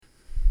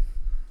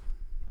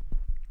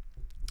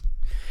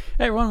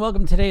Hey everyone,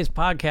 welcome to today's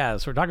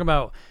podcast. We're talking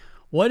about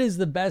what is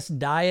the best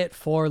diet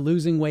for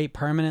losing weight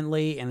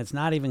permanently, and it's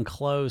not even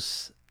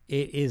close.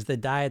 It is the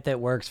diet that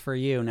works for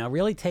you. Now,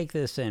 really take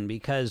this in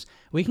because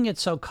we can get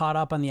so caught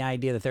up on the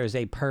idea that there's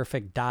a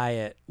perfect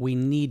diet we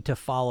need to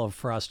follow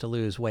for us to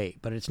lose weight,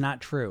 but it's not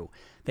true.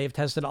 They've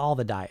tested all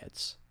the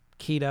diets: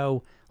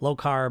 keto, low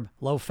carb,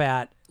 low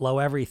fat, low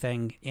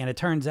everything, and it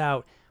turns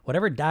out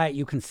whatever diet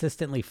you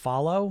consistently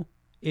follow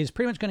is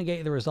pretty much going to get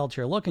you the results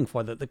you're looking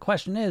for. The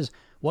question is,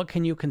 what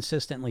can you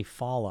consistently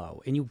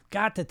follow? And you've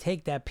got to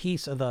take that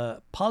piece of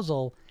the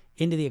puzzle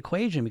into the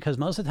equation, because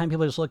most of the time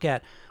people just look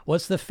at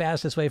what's the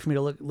fastest way for me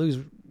to lose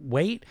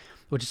weight,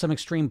 which is some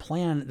extreme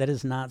plan that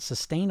is not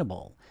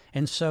sustainable.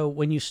 And so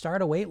when you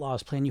start a weight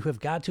loss plan, you have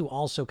got to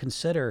also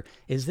consider,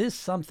 is this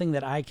something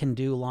that I can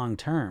do long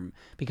term?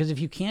 Because if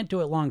you can't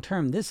do it long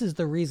term, this is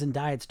the reason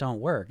diets don't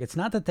work. It's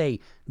not that they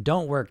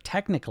don't work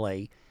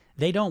technically.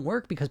 They don't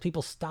work because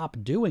people stop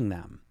doing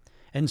them.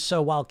 And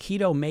so while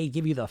keto may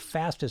give you the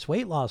fastest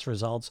weight loss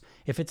results,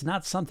 if it's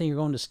not something you're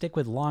going to stick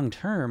with long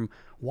term,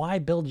 why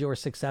build your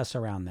success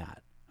around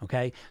that?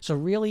 Okay, so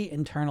really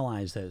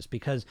internalize this,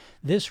 because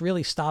this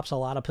really stops a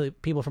lot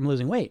of people from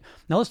losing weight.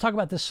 Now let's talk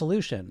about this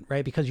solution,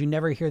 right? Because you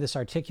never hear this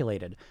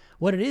articulated.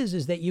 What it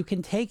is that you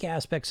can take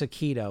aspects of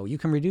keto, you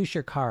can reduce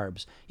your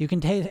carbs, you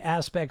can take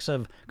aspects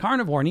of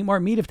carnivore and eat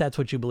more meat if that's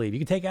what you believe. You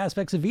can take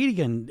aspects of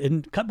vegan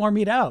and cut more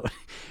meat out.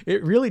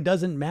 It really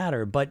doesn't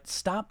matter, but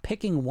stop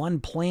picking one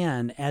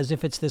plan as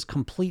if it's this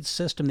complete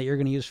system that you're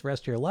going to use for the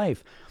rest of your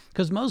life.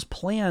 Because most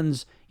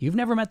plans, you've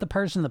never met the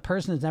person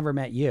has never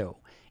met you.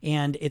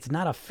 And it's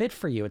not a fit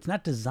for you. It's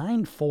not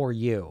designed for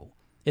you.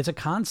 It's a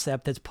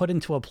concept that's put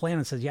into a plan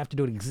and says you have to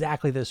do it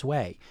exactly this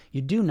way.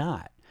 You do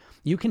not.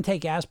 You can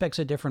take aspects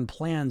of different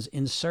plans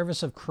in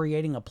service of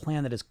creating a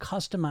plan that is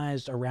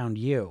customized around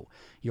you,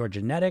 your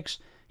genetics,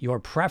 your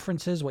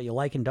preferences, what you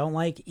like and don't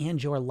like,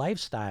 and your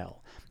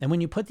lifestyle. And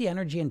when you put the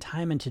energy and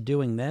time into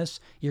doing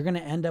this, you're going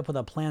to end up with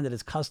a plan that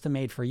is custom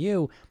made for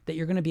you that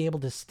you're going to be able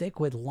to stick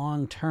with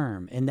long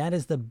term. And that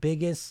is the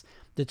biggest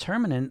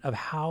determinant of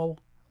how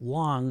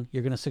long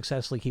you're going to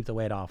successfully keep the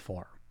weight off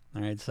for.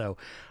 All right. So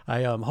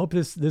I hope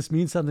this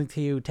means something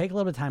to you. Take a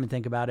little bit of time and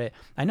think about it.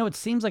 I know it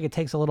seems like it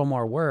takes a little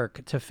more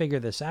work to figure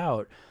this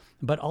out,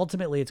 but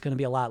ultimately it's going to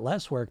be a lot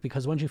less work,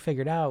 because once you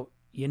figure it out,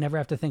 you never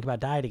have to think about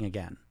dieting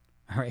again.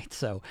 All right.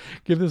 So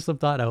give this some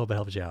thought. I hope it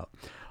helps you out.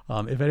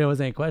 If anyone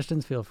has any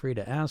questions, feel free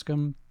to ask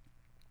them.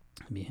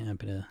 I'd be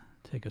happy to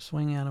take a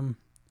swing at them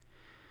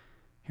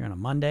here on a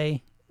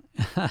Monday.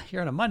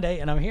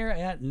 And I'm here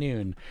at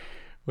noon,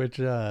 which,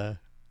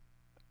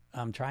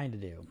 I'm trying to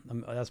do.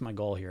 That's my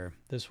goal here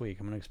this week.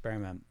 I'm going to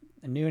experiment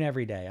noon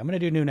every day. I'm going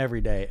to do noon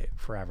every day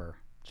forever,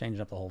 changing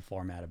up the whole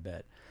format a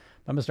bit.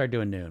 But I'm going to start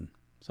doing noon.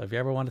 So if you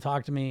ever want to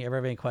talk to me, ever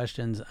have any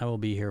questions, I will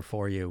be here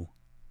for you,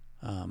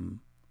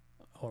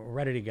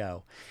 ready to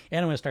go. And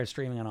I'm going to start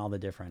streaming on all the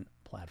different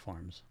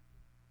platforms,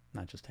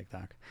 not just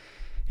TikTok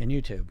and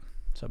YouTube.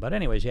 So, but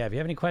anyways, yeah, if you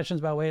have any questions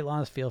about weight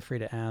loss, feel free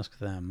to ask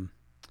them.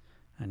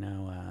 I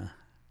know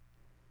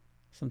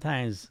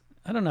sometimes,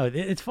 I don't know.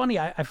 It's funny.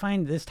 I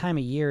find this time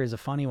of year is a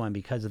funny one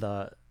because of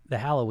the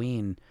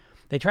Halloween.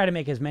 They try to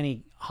make as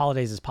many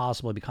holidays as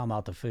possible to become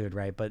about the food,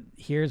 right? But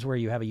here's where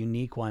you have a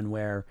unique one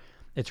where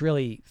it's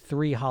really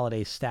 3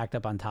 holidays stacked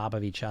up on top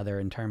of each other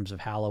in terms of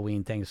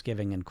Halloween,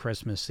 Thanksgiving, and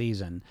Christmas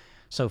season.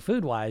 So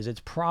food-wise,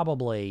 it's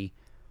probably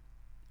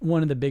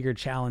one of the bigger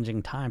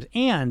challenging times.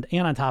 And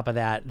on top of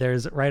that,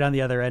 there's right on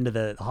the other end of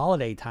the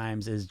holiday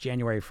times is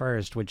January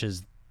 1st, which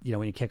is,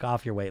 when you kick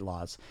off your weight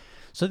loss.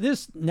 So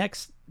this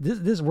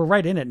we're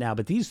right in it now,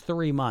 but these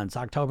 3 months,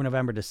 October,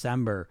 November,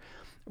 December,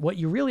 what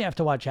you really have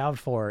to watch out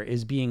for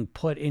is being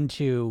put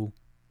into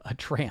a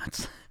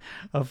trance,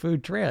 a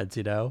food trance,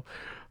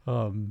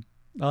 Oh,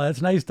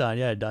 that's nice, Don.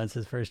 Yeah, Don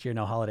says first year,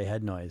 no holiday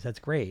head noise. That's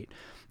great.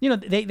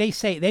 They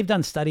say they've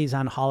done studies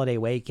on holiday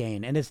weight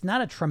gain, and it's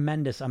not a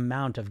tremendous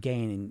amount of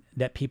gain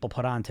that people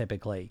put on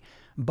typically.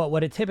 But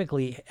what it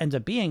typically ends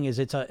up being is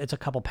it's a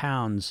couple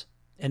pounds,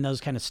 and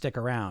those kind of stick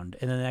around.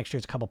 And then the next year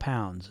it's a couple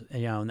pounds,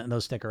 and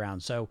those stick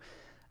around. So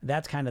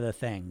that's kind of the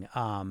thing.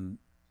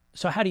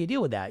 So how do you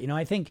deal with that?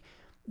 I think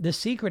the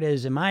secret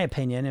is, in my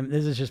opinion, and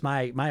this is just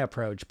my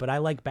approach, but I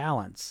like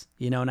balance,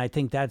 and I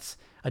think that's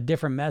a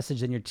different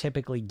message than you're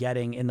typically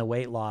getting in the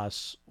weight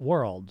loss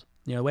world.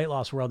 Weight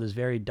loss world is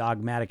very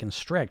dogmatic and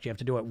strict. You have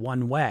to do it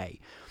one way.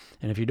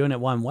 And if you're doing it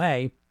one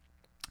way,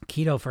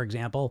 keto, for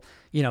example,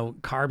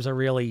 carbs are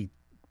really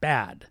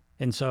bad.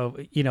 And so,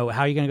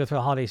 how are you going to go through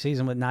the holiday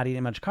season with not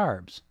eating much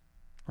carbs,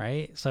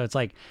 right? So it's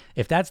like,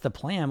 if that's the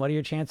plan, what are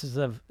your chances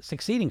of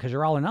succeeding? Because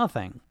you're all or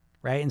nothing,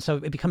 right? And so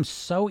it becomes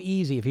so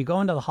easy if you go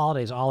into the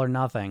holidays all or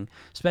nothing,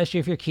 especially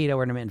if you're keto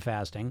or intermittent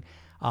fasting,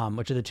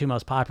 which are the 2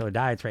 most popular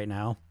diets right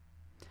now.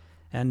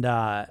 And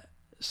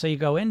so you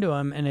go into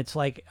them and it's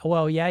like,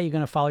 well, yeah, you're going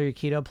to follow your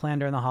keto plan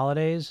during the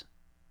holidays.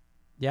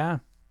 Yeah.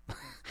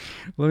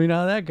 Let me know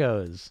how that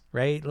goes,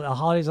 right? The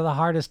holidays are the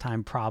hardest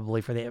time probably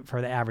for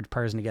the average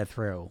person to get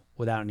through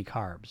without any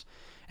carbs.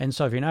 And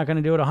so if you're not going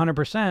to do it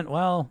 100%,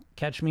 well,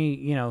 catch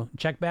me,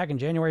 check back in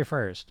January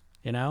 1st,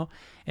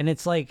 And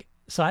it's like,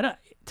 so I don't,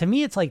 to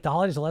me, it's like the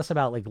holidays are less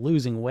about like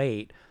losing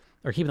weight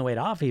or keeping the weight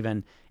off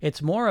even.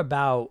 It's more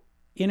about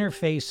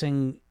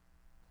interfacing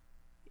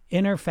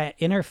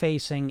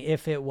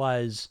if it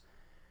was,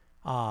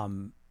 uh,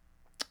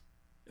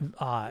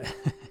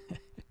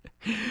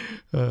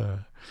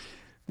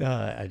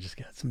 I just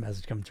got some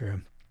message come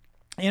through.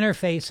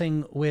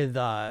 Interfacing with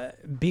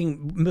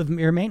being with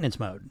your maintenance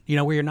mode,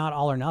 where you're not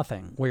all or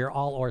nothing, where you're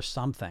all or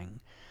something.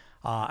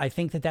 I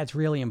think that that's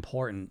really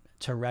important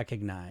to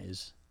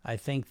recognize. I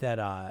think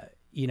that,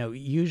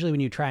 usually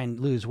when you try and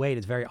lose weight,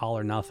 it's very all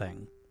or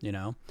nothing,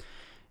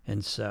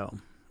 And so,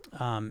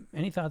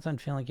 any thoughts on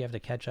feeling like you have to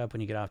catch up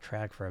when you get off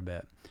track for a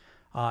bit?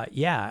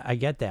 Yeah, I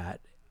get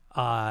that.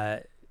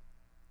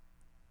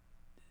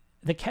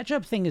 The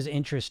catch-up thing is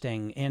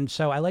interesting, and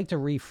so I like to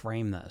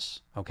reframe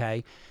this,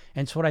 okay?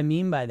 And so what I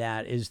mean by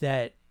that is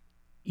that,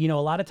 a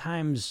lot of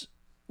times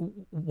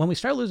when we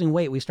start losing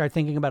weight, we start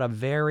thinking about a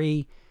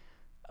very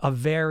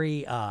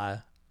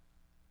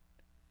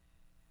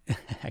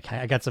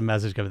I got some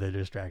message coming that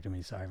distracted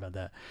me. Sorry about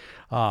that.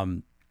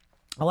 A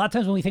lot of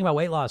times when we think about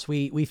weight loss,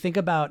 we think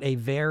about a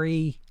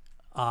very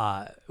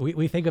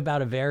we think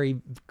about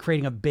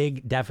creating a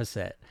big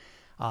deficit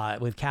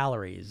with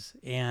calories.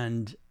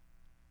 And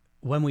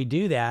when we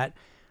do that,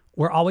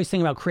 we're always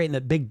thinking about creating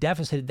the big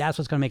deficit. That's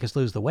what's going to make us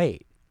lose the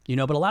weight.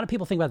 But a lot of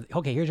people think about,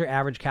 okay, here's your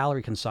average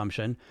calorie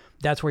consumption.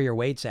 That's where your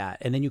weight's at.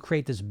 And then you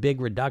create this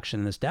big reduction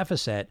in this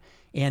deficit,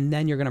 and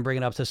then you're going to bring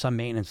it up to some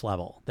maintenance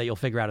level that you'll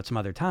figure out at some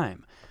other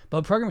time.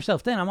 But program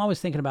yourself thin, I'm always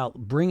thinking about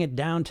bring it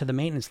down to the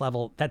maintenance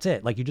level. That's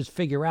it. Like you just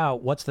figure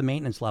out what's the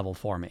maintenance level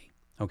for me.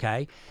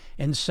 Okay.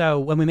 And so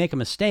when we make a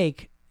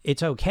mistake,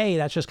 it's okay.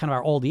 That's just kind of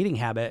our old eating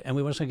habit. And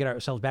we want to get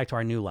ourselves back to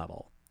our new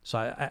level. So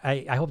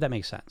I hope that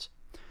makes sense.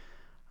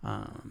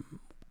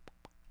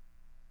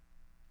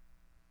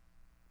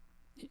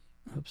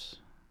 Oops.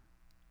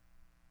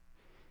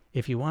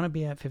 If you want to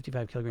be at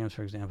 55 kilograms,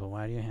 for example,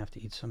 why do you have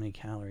to eat so many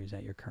calories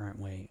at your current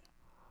weight?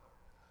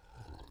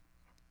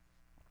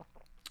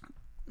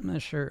 I'm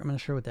not sure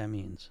what that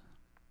means.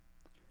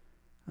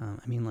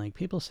 I mean, like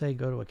people say,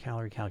 go to a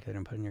calorie calculator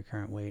and put in your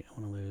current weight. I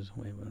want to lose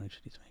weight, but I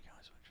should eat so many calories.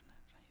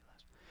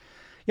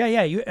 Yeah.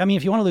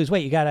 If you want to lose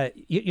weight, you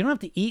don't have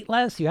to eat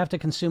less. You have to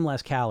consume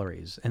less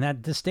calories. And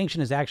that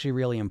distinction is actually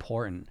really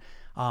important.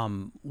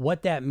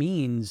 What that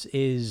means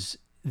is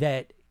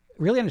that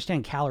really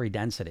understand calorie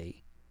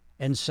density.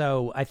 And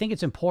so I think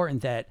it's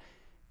important that,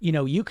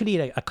 you could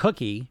eat a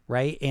cookie,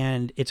 right?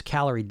 And it's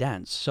calorie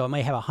dense. So it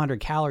may have 100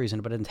 calories in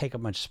it, but it doesn't take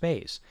up much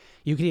space.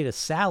 You could eat a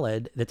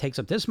salad that takes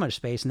up this much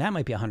space, and that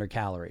might be 100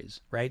 calories,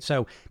 right?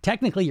 So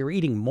technically you're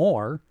eating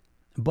more,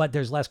 but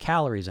there's less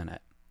calories in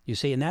it. You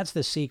see, and that's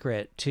the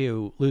secret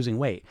to losing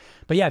weight.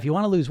 But yeah, if you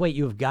want to lose weight,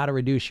 you've got to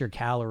reduce your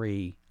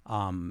calorie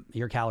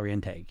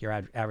intake,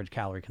 your average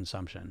calorie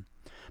consumption.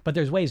 But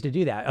there's ways to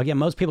do that. Again,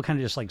 most people kind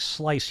of just like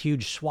slice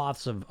huge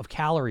swaths of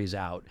calories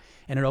out,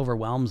 and it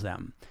overwhelms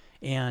them.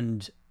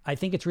 And I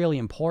think it's really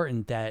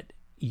important that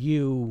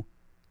you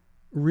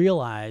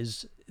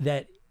realize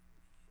that,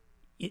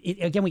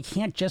 again, we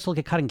can't just look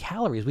at cutting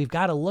calories. We've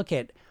got to look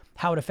at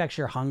how it affects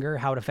your hunger,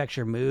 how it affects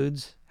your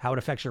moods, how it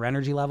affects your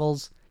energy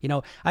levels.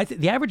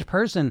 The average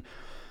person,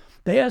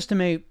 they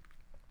estimate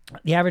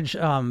the average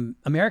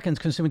American's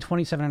consuming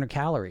 2,700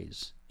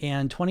 calories.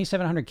 And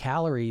 2,700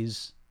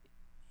 calories,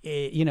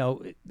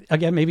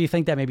 again, maybe you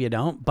think that, maybe you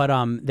don't, but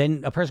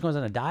then a person goes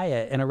on a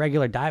diet, and a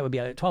regular diet would be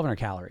 1,200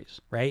 calories,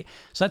 right?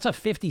 So that's a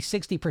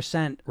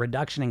 50-60%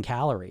 reduction in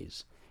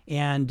calories.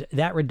 And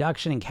that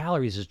reduction in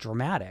calories is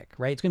dramatic,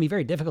 right? It's going to be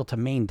very difficult to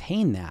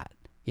maintain that,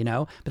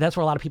 but that's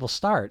where a lot of people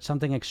start,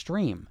 something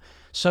extreme.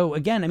 So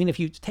again, I mean, if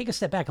you take a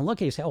step back and look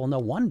at it, you say, oh, well, no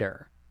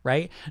wonder,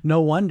 right?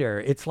 No wonder.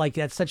 It's like,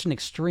 that's such an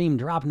extreme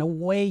drop. No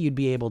way you'd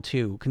be able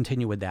to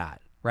continue with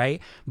that.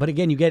 Right. But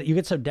again, you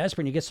get so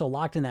desperate and you get so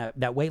locked in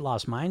that weight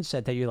loss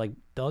mindset that you're like,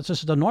 oh, it's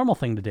just the normal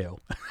thing to do.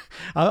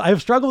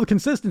 I've struggled with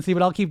consistency,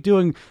 but I'll keep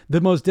doing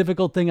the most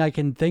difficult thing I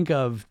can think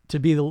of to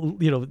be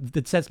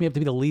that sets me up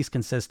to be the least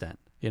consistent,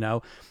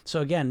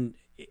 So again,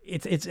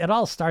 it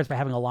all starts by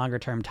having a longer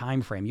term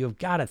time frame. You've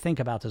got to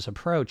think about this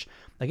approach.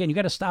 Again, you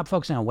got to stop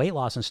focusing on weight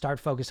loss and start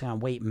focusing on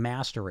weight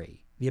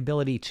mastery, the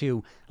ability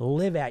to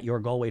live at your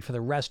goal weight for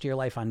the rest of your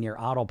life on near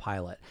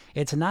autopilot.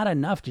 It's not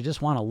enough to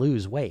just want to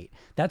lose weight.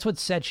 That's what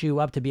sets you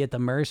up to be at the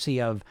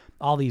mercy of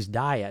all these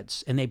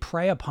diets, and they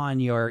prey upon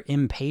your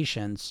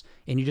impatience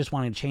and you just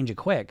wanting to change it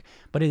quick.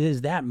 But it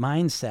is that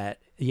mindset,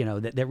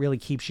 that really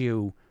keeps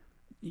you,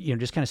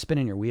 just kind of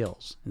spinning your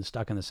wheels and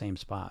stuck in the same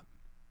spot.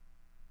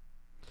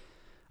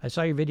 I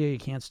saw your video. You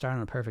can't start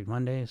on a perfect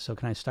Monday, so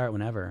can I start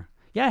whenever?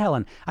 Yeah,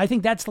 Helen, I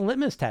think that's the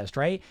litmus test,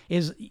 right?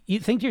 Is you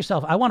think to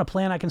yourself, I want a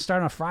plan I can start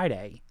on a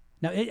Friday.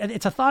 Now,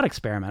 it's a thought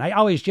experiment. I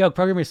always joke,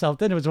 program yourself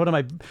thin. It was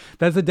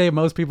that's the day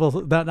most people,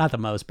 not the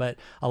most, but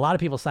a lot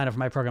of people sign up for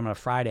my program on a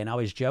Friday, and I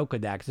always joke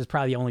with that because it's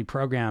probably the only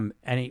program,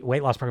 any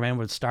weight loss program, anyone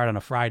would start on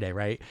a Friday,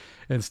 right?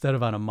 Instead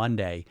of on a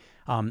Monday.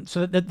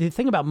 So the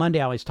thing about Monday,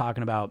 I always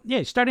talking about,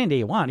 yeah, start any day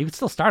you want. You can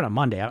still start on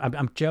Monday.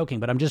 I'm joking,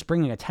 but I'm just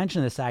bringing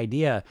attention to this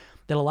idea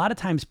that a lot of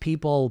times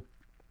people,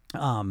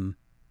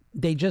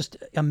 they just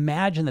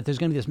imagine that there's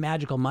going to be this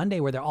magical Monday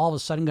where they're all of a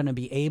sudden going to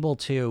be able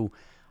to,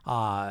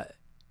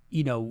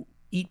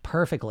 eat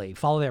perfectly,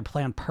 follow their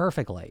plan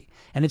perfectly.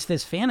 And it's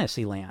this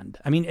fantasy land.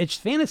 I mean, it's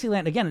fantasy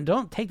land. Again, and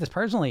don't take this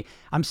personally.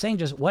 I'm saying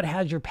just what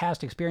has your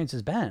past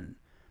experiences been?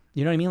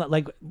 You know what I mean?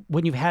 Like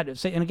when you've had,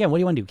 say, and again, what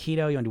do you want to do?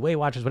 Keto, you want to do Weight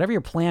Watchers, whatever your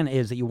plan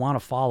is that you want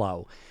to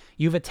follow.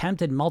 You've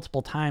attempted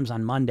multiple times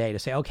on Monday to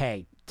say,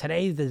 okay,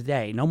 today's the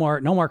day. No more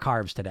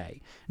carbs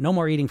today. No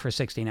more eating for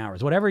 16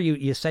 hours. Whatever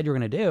you said you were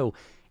going to do.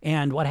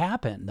 And what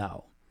happened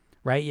though?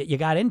 Right? You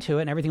got into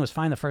it and everything was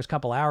fine the first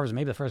couple hours,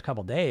 maybe the first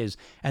couple days.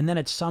 And then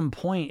at some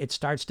point it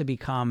starts to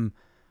become,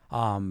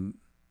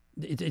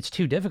 it's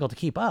too difficult to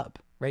keep up,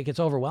 right? It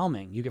gets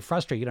overwhelming. You get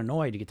frustrated, you get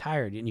annoyed, you get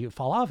tired, and you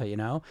fall off it,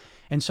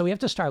 And so we have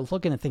to start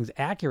looking at things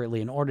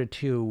accurately in order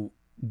to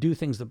do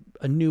things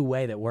a new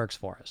way that works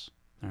for us.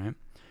 All right.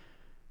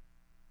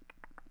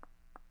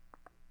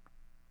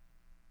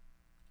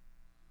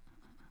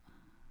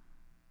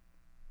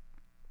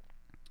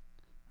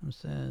 It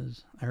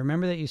says, I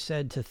remember that you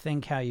said to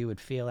think how you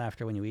would feel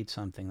after when you eat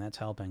something. That's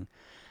helping.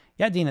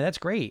 Yeah, Dina, that's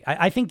great.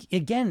 I think,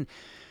 again,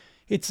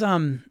 it's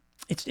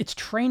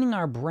training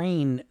our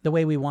brain the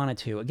way we want it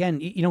to. Again,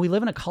 we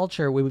live in a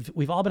culture where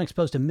we've all been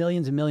exposed to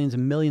millions and millions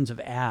and millions of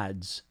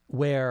ads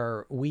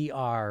where we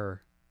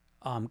are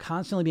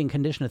constantly being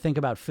conditioned to think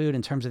about food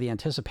in terms of the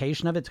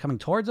anticipation of it coming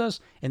towards us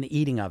and the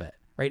eating of it.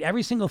 Right?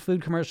 Every single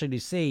food commercial you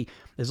see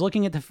is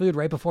looking at the food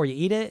right before you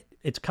eat it.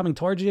 It's coming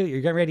towards you.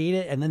 You're getting ready to eat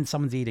it, and then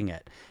someone's eating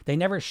it. They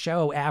never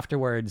show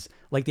afterwards,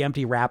 like the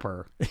empty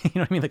wrapper,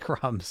 the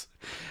crumbs.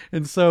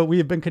 And so we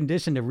have been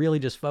conditioned to really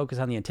just focus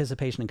on the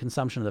anticipation and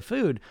consumption of the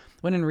food,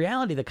 when in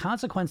reality, the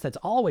consequence that's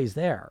always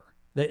there,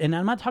 and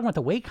I'm not talking about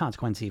the weight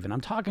consequence even.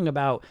 I'm talking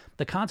about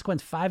the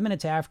consequence 5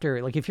 minutes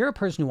after. Like if you're a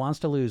person who wants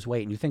to lose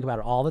weight and you think about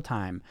it all the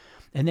time,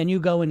 and then you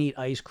go and eat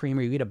ice cream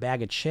or you eat a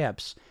bag of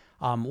chips,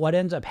 what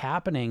ends up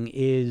happening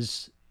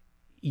is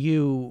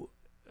you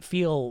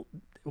feel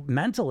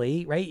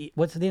mentally, right?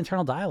 What's the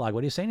internal dialogue?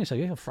 What are you saying to yourself?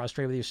 You feel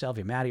frustrated with yourself.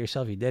 You're mad at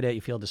yourself. You did it.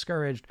 You feel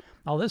discouraged,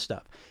 all this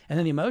stuff. And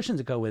then the emotions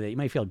that go with it. You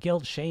might feel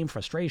guilt, shame,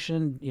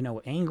 frustration,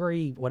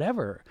 angry,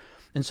 whatever.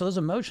 And so those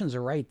emotions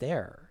are right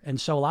there.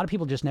 And so a lot of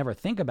people just never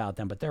think about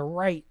them, but they're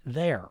right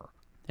there.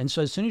 And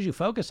so as soon as you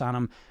focus on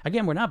them,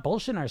 again, we're not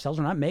bullshitting ourselves.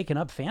 We're not making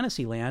up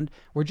fantasy land.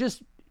 We're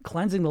just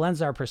cleansing the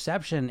lens of our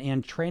perception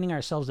and training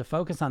ourselves to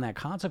focus on that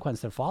consequence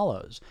that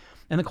follows.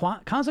 And the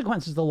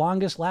consequence is the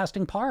longest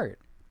lasting part.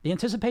 The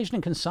anticipation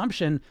and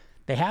consumption,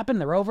 they happen,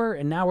 they're over,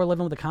 and now we're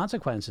living with the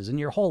consequences. And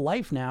your whole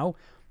life now,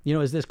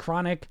 is this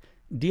chronic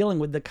dealing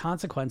with the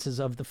consequences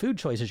of the food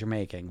choices you're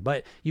making.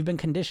 But you've been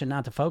conditioned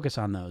not to focus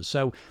on those.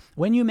 So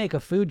when you make a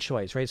food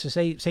choice, right? So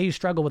say you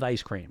struggle with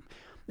ice cream.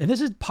 And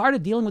this is part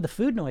of dealing with the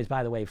food noise,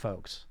 by the way,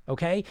 folks.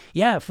 Okay?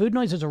 Yeah, food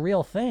noise is a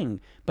real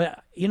thing.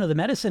 But, the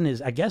medicine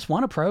is, I guess,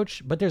 one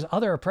approach, but there's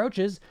other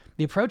approaches.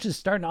 The approach is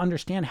starting to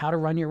understand how to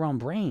run your own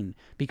brain,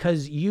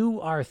 because you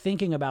are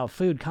thinking about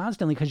food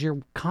constantly because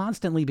you're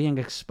constantly being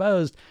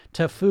exposed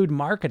to food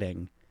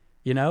marketing,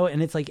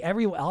 and it's like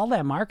all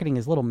that marketing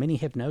is little mini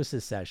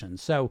hypnosis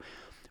sessions. So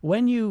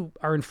when you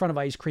are in front of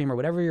ice cream or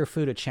whatever your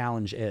food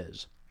challenge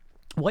is,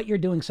 what you're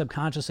doing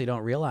subconsciously,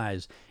 don't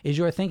realize, is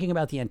you're thinking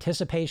about the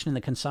anticipation and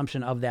the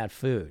consumption of that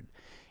food.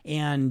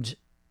 And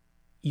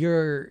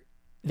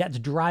that's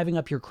driving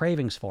up your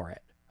cravings for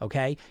it.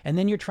 Okay. And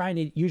then you're trying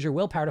to use your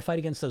willpower to fight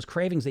against those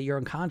cravings that you're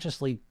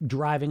unconsciously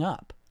driving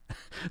up.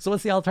 So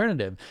what's the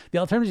alternative? The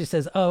alternative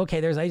says, oh,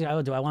 okay, there's ice.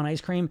 Oh, do I want ice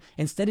cream?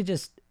 Instead of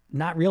just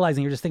not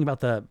realizing, you're just thinking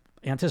about the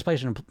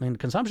anticipation and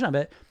consumption of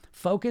it.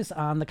 Focus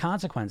on the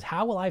consequence.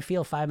 How will I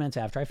feel 5 minutes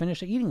after I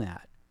finish eating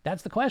that?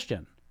 That's the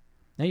question.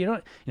 Now,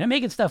 you're not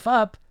making stuff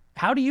up.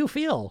 How do you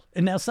feel?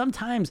 And now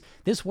sometimes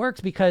this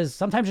works because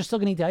sometimes you're still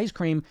going to eat the ice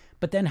cream,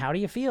 but then how do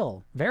you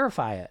feel?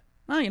 Verify it.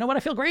 Oh, you know what? I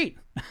feel great.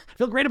 I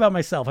feel great about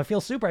myself. I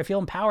feel super. I feel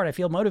empowered. I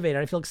feel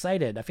motivated. I feel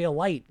excited. I feel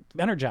light,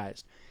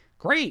 energized.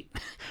 Great.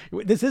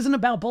 This isn't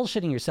about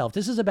bullshitting yourself.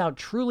 This is about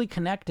truly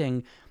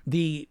connecting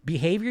the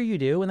behavior you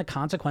do and the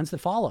consequence that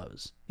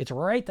follows. It's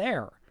right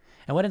there.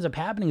 And what ends up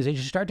happening is as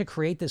you start to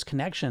create this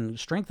connection,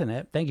 strengthen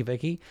it. Thank you,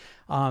 Vicky.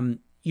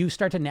 You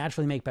start to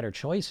naturally make better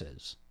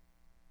choices.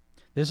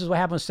 This is what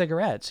happened with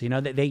cigarettes.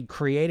 They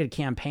created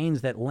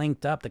campaigns that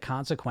linked up the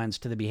consequence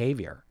to the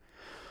behavior.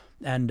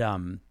 And,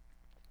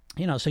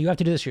 so you have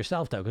to do this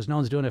yourself, though, because no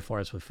one's doing it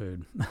for us with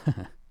food,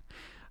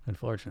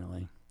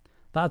 unfortunately.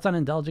 Thoughts on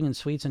indulging in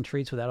sweets and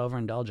treats without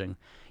overindulging?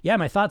 Yeah,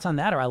 my thoughts on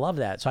that are I love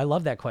that. So I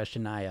love that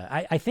question, Naya.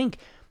 I think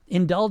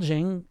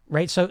indulging,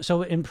 right?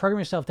 So in Program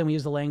Yourself, then we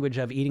use the language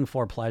of eating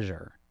for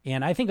pleasure.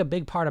 And I think a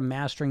big part of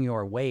mastering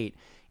your weight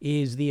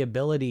is the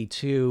ability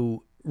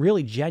to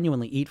really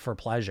genuinely eat for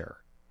pleasure.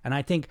 And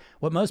I think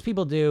what most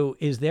people do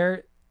is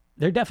their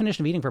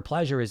definition of eating for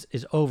pleasure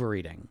is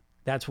overeating.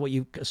 That's what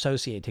you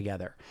associate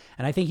together.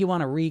 And I think you want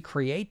to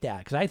recreate that,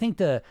 because I think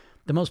the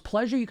most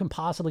pleasure you can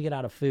possibly get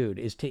out of food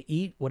is to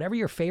eat whatever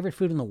your favorite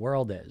food in the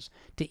world is,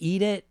 to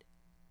eat it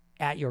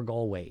at your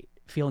goal weight,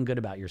 feeling good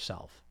about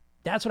yourself.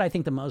 That's what I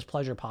think the most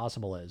pleasure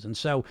possible is. And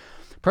so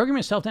program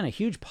yourself down, a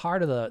huge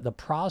part of the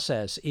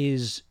process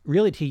is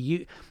really to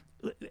you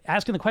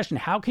asking the question,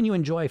 how can you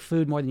enjoy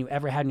food more than you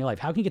ever had in your life?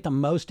 How can you get the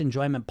most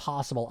enjoyment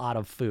possible out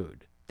of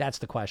food? That's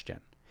the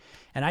question.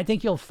 And I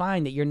think you'll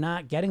find that you're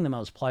not getting the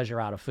most pleasure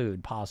out of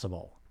food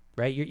possible,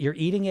 right? You're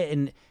eating it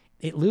and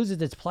it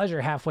loses its pleasure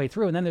halfway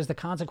through. And then there's the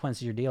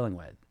consequences you're dealing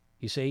with.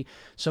 You see?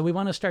 So we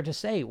want to start to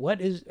say,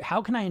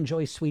 how can I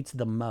enjoy sweets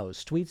the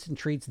most? Sweets and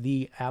treats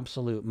the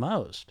absolute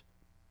most.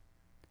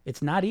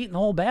 It's not eating the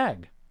whole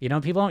bag.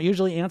 People don't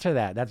usually answer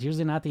that. That's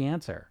usually not the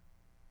answer,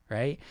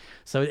 right?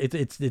 So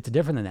it's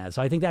different than that.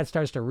 So I think that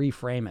starts to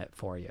reframe it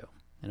for you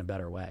in a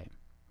better way.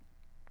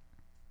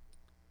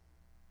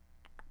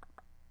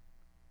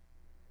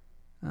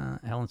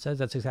 Helen says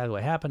that's exactly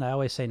what happened. I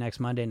always say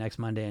next Monday,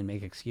 and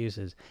make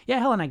excuses. Yeah,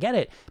 Helen, I get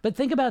it. But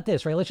think about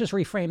this, right? Let's just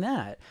reframe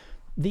that.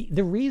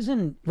 The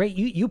reason, right?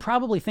 You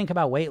probably think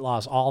about weight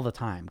loss all the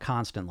time,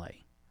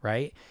 constantly,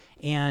 right?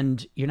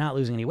 And you're not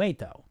losing any weight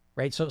though.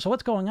 Right? So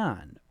what's going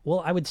on?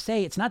 Well, I would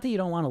say it's not that you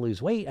don't want to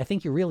lose weight. I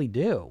think you really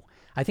do.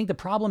 I think the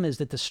problem is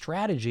that the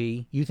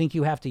strategy you think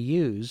you have to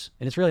use,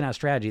 and it's really not a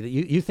strategy, that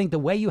you think the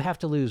way you have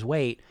to lose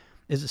weight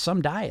is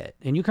some diet.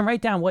 And you can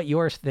write down what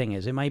your thing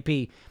is. It might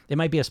be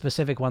a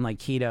specific one like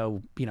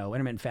keto,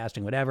 intermittent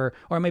fasting, whatever,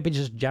 or it might be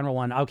just general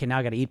one. Okay, now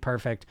I got to eat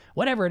perfect.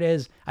 Whatever it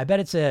is, I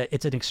bet it's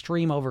an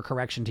extreme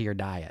overcorrection to your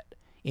diet.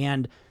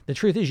 And the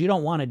truth is you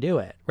don't want to do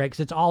it, right?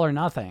 Because it's all or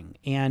nothing.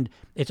 And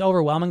it's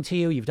overwhelming to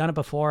you. You've done it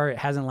before. It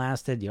hasn't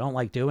lasted. You don't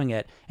like doing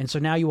it. And so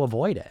now you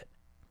avoid it,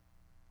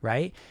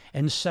 right?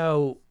 And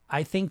so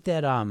I think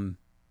that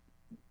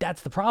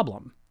that's the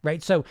problem,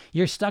 right? So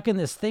you're stuck in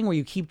this thing where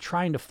you keep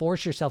trying to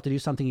force yourself to do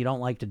something you don't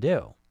like to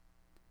do.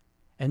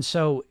 And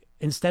so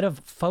instead of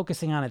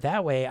focusing on it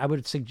that way, I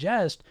would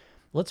suggest,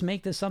 let's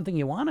make this something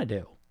you want to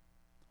do.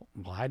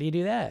 Well, how do you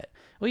do that?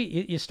 Well,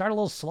 you start a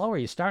little slower.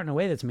 You start in a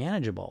way that's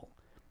manageable.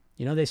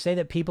 They say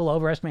that people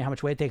overestimate how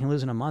much weight they can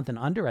lose in a month and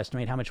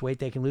underestimate how much weight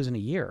they can lose in a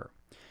year.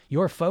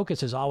 Your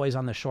focus is always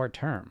on the short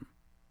term,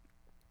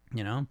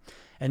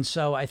 And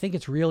so I think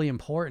it's really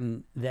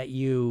important that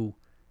you,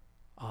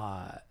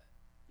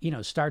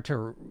 start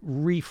to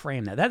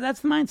reframe that.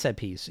 That's the mindset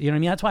piece. You know what I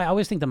mean? That's why I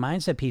always think the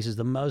mindset piece is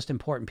the most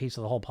important piece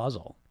of the whole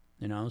puzzle,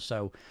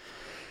 So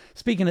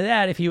speaking of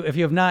that, if you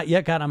have not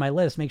yet got on my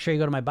list, make sure you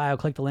go to my bio,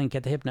 click the link,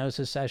 get the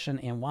hypnosis session,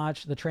 and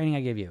watch the training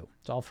I give you.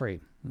 It's all free.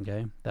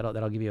 Okay,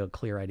 that'll give you a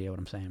clear idea what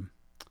I'm saying.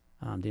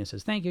 Dina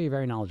says, "Thank you. You're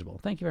very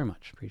knowledgeable. Thank you very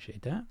much.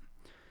 Appreciate that."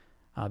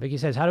 Vicky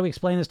says, "How do we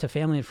explain this to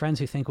family and friends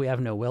who think we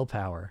have no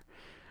willpower?"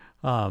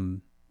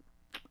 Well,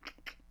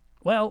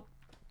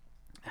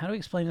 how do we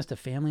explain this to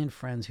family and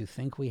friends who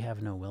think we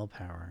have no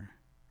willpower?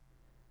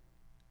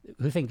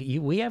 Who think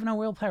we have no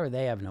willpower?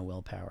 They have no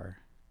willpower.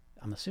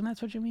 I'm assuming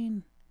that's what you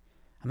mean.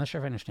 I'm not sure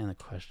if I understand the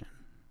question.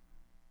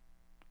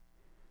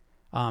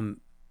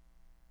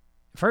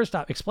 First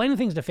off, explaining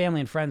things to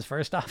family and friends,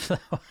 first off,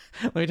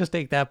 let me just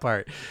take that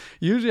part.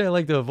 Usually I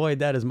like to avoid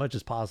that as much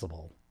as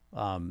possible.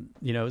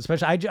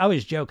 Especially I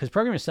always joke because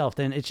program yourself,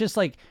 then it's just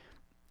like,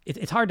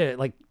 it's hard to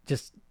like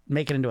just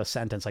make it into a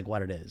sentence like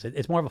what it is.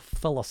 It's more of a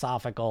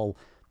philosophical,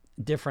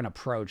 different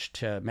approach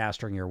to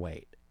mastering your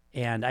weight.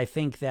 And I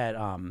think that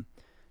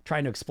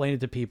trying to explain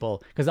it to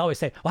people, because I always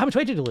say, well, how much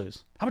weight did you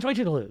lose? How much weight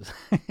did you lose?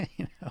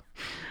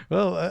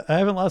 Well, I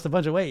haven't lost a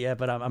bunch of weight yet,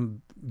 but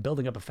I'm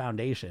building up a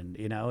foundation.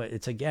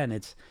 That's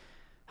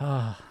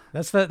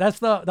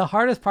the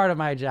hardest part of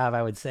my job,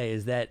 I would say,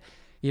 is that,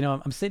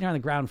 I'm sitting here on the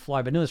ground floor.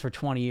 I've been doing this for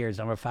 20 years,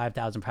 over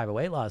 5,000 private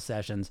weight loss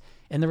sessions.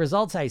 And the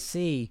results I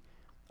see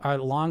are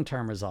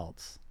long-term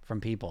results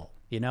from people.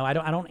 I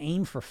don't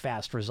aim for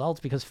fast results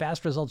because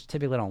fast results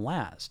typically don't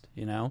last,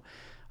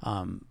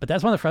 But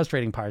that's one of the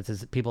frustrating parts is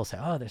that people say,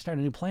 oh, they're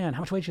starting a new plan. How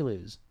much weight you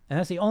lose? And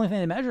that's the only thing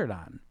they measure it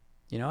on.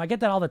 I get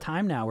that all the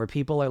time now where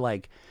people are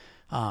like,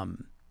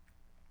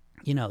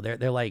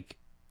 they're like,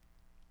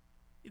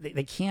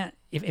 they can't,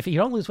 if you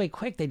don't lose weight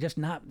quick, there's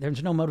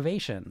no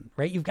motivation,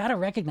 right? You've got to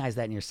recognize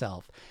that in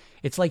yourself.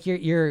 It's like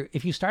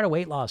if you start a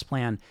weight loss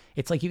plan,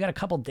 it's like you got a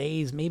couple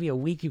days, maybe a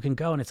week you can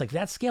go. And it's like, if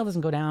that scale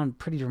doesn't go down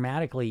pretty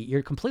dramatically,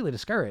 you're completely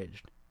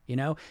discouraged.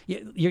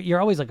 You're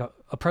always like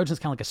approaching this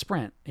kind of like a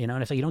sprint,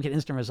 and if you don't get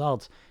instant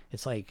results,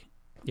 it's like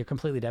you're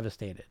completely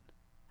devastated.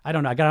 I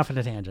don't know. I got off on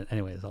a tangent.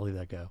 Anyways, I'll leave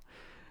that go.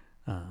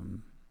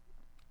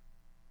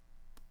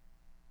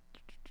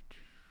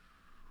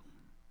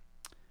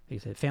 He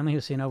said, family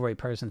who see an overweight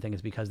person think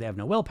it's because they have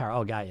no willpower.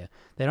 Oh, got you.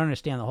 They don't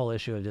understand the whole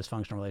issue of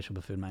dysfunctional relationship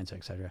with food, mindset,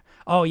 etc.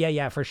 Oh,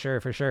 yeah, for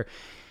sure.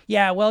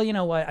 Yeah, well, you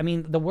know what? I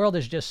mean, the world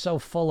is just so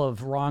full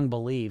of wrong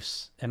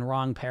beliefs and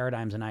wrong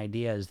paradigms and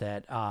ideas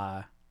that,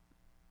 I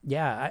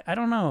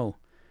don't know.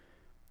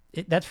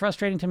 That's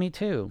frustrating to me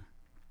too.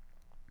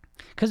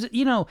 Because,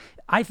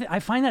 I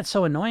find that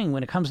so annoying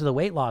when it comes to the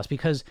weight loss,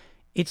 because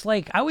it's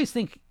like, I always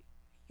think,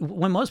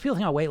 when most people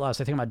think about weight loss,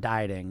 they think about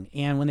dieting.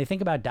 And when they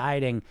think about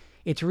dieting,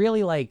 it's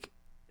really like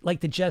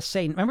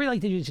the remember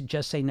like they used to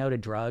just say no to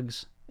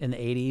drugs in the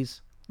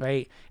 80s,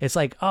 right? It's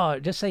like, oh,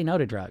 just say no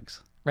to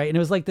drugs, right? And it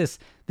was like this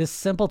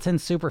simpleton,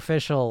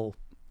 superficial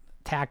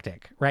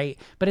tactic, right?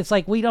 But it's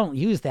like, we don't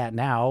use that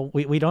now.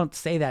 We don't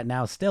say that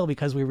now still,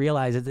 because we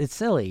realize it's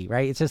silly,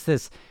 right? It's just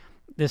this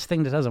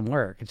thing that doesn't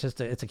work. It's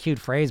just it's a cute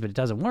phrase, but it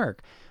doesn't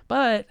work.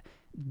 But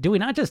do we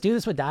not just do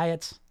this with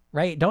diets,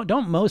 right?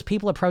 Don't most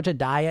people approach a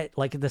diet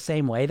like the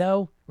same way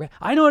though? Right?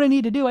 I know what I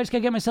need to do. I just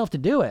gotta get myself to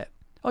do it.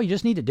 Oh, you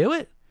just need to do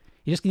it?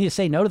 You just need to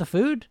say no to the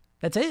food?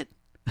 That's it.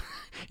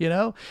 You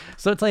know?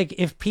 So it's like,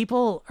 if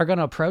people are going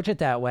to approach it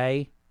that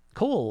way,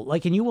 cool.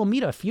 Like, and you will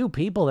meet a few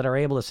people that are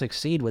able to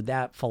succeed with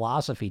that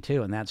philosophy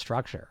too, and that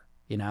structure,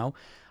 you know?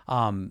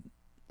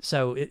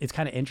 So it's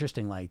kind of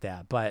interesting like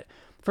that. But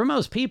for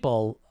most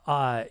people,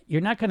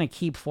 you're not going to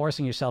keep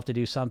forcing yourself to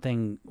do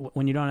something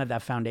when you don't have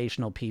that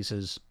foundational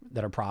pieces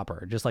that are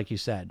proper. Just like you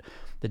said,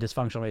 the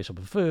dysfunctional relationship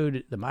with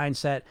food, the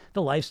mindset,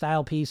 the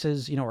lifestyle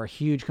pieces, you know, are a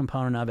huge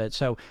component of it.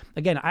 So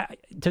again,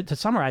 to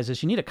summarize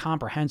this, you need a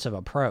comprehensive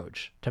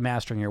approach to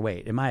mastering your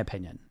weight, in my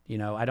opinion. You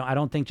know, I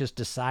don't think just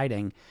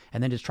deciding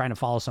and then just trying to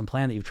follow some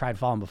plan that you've tried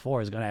following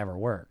before is going to ever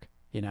work.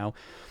 You know?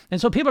 And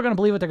so people are going to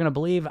believe what they're going to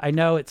believe. I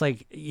know it's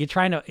like you're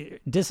trying to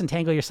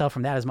disentangle yourself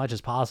from that as much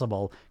as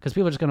possible, because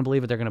people are just going to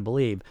believe what they're going to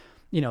believe.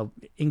 You know,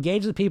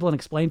 engage with people and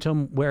explain to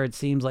them where it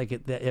seems like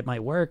it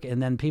might work.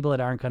 And then people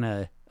that aren't going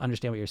to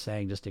understand what you're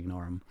saying, just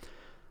ignore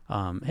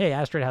them. Hey,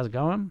 Astrid, how's it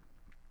going?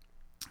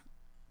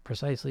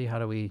 Precisely. How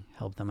do we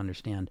help them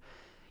understand?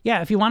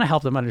 Yeah, if you want to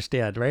help them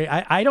understand,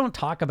 right? I don't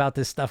talk about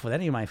this stuff with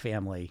any of my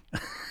family.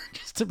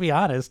 Just to be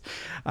honest,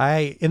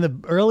 in the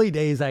early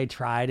days I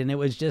tried, and it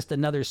was just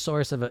another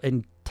source of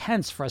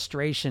intense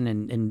frustration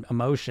and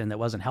emotion that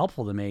wasn't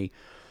helpful to me.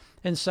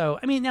 And so,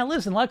 I mean, now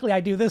listen, luckily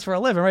I do this for a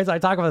living, right? So I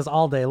talk about this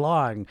all day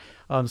long.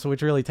 So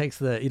which really takes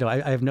the, you know,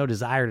 I have no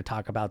desire to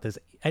talk about this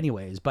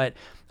anyways, but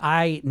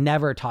I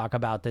never talk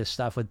about this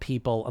stuff with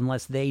people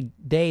unless they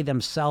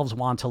themselves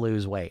want to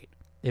lose weight.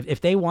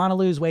 If they want to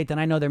lose weight, then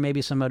I know there may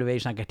be some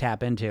motivation I could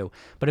tap into.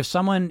 But if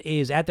someone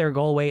is at their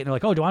goal weight and they're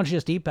like, oh, why don't you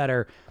just eat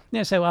better? Then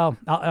I say, well,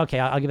 I'll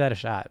give that a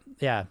shot.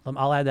 Yeah,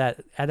 I'll add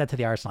that to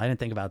the arsenal. I didn't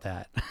think about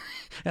that.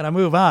 And I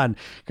move on.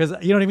 Because,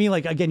 you know what I mean?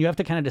 Like, again, you have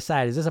to kind of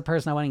decide, is this a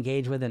person I want to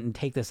engage with and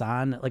take this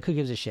on? Like, who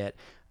gives a shit?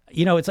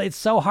 You know, it's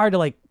so hard to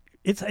like,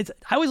 I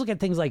always look at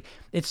things like,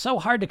 it's so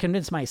hard to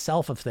convince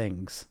myself of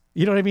things.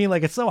 You know what I mean?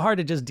 Like, it's so hard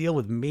to just deal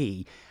with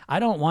me. I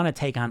don't want to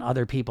take on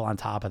other people on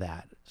top of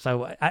that.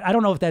 So I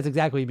don't know if that's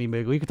exactly what you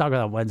mean. We could talk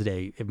about it on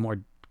Wednesday in more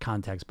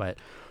context, but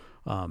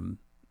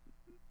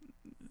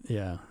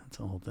yeah, it's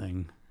a whole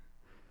thing.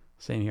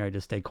 Same here. I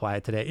just stay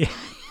quiet today.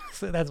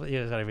 So that's what,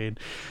 you know what I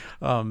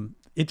mean?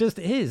 It just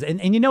is.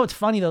 And you know, it's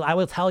funny though, I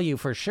will tell you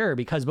for sure,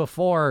 because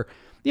before,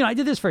 you know, I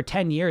did this for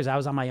 10 years. I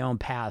was on my own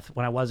path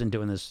when I wasn't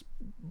doing this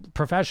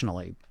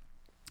professionally.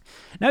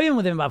 Now, even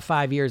within about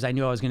 5 years, I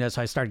knew I was going to,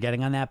 so I started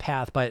getting on that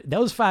path. But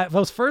those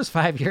first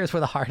 5 years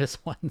were the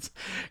hardest ones,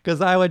 because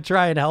I would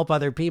try and help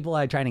other people.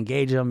 I'd try and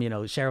engage them, you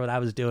know, share what I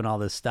was doing, all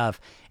this stuff.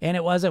 And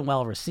it wasn't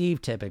well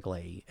received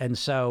typically. And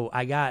so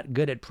I got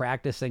good at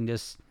practicing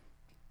just,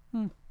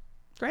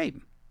 great.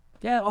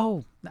 Yeah.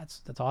 Oh,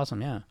 that's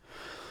awesome. Yeah.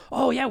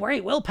 Oh yeah.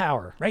 Right.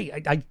 Willpower.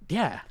 Right.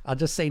 Yeah. I'll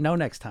just say no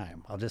next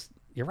time.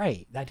 You're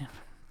right. I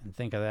didn't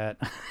think of that.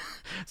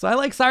 So I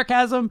like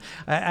sarcasm.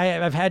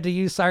 I've had to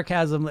use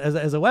sarcasm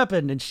as a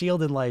weapon and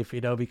shield in life,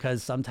 you know,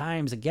 because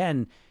sometimes,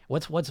 again,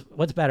 what's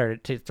better,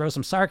 to throw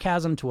some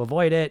sarcasm to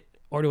avoid it,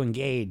 or to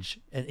engage,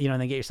 and, you know,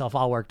 and then get yourself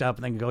all worked up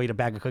and then go eat a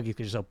bag of cookies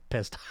because you're so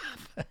pissed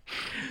off.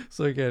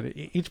 So again,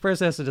 each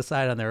person has to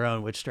decide on their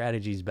own which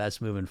strategy is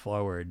best moving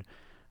forward.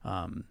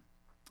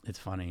 It's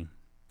funny.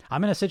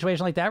 I'm in a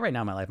situation like that right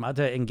now in my life. I'm about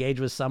to engage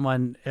with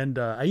someone, and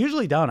I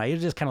usually don't. I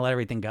usually just kind of let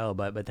everything go,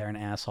 but they're an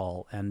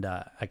asshole, and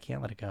I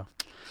can't let it go.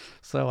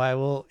 So I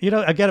will, you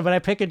know, again, but I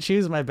pick and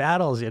choose my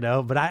battles, you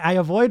know, but I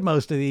avoid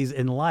most of these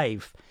in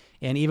life.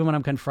 And even when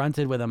I'm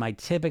confronted with them, I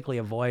typically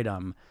avoid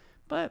them.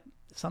 But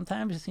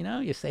sometimes, you know,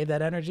 you save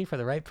that energy for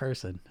the right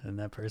person, and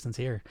that person's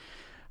here.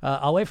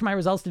 I'll wait for my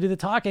results to do the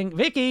talking.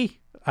 Vicky,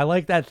 I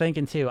like that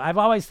thinking too. I've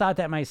always thought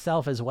that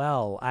myself as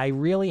well. I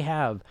really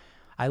have.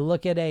 I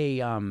look at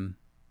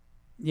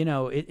you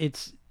know,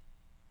 that's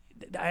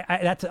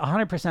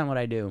 100% what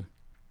I do.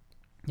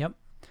 Yep.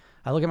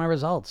 I look at my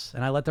results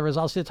and I let the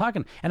results do the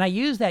talking. And I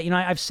use that, you know,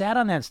 I've sat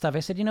on that stuff. I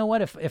said, you know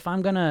what, if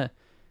I'm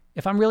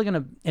really going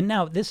to, and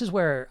now this is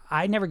where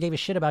I never gave a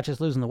shit about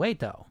just losing the weight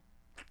though.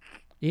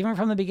 Even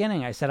from the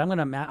beginning, I said,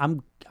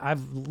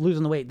 I've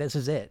losing the weight. This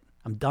is it.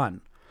 I'm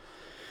done.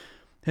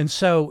 And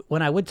so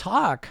when I would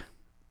talk,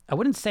 I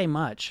wouldn't say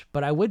much,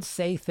 but I would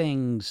say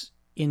things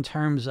in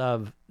terms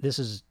of,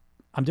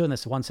 I'm doing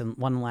this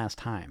one last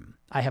time.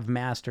 I have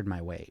mastered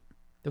my weight.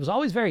 There was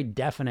always very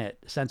definite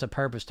sense of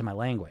purpose to my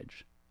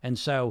language. And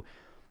so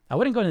I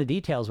wouldn't go into the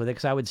details with it,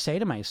 because I would say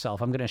to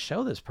myself, I'm going to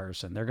show this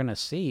person. They're going to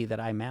see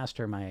that I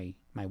master my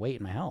weight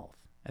and my health.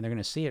 And they're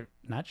going to see it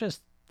not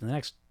just in the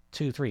next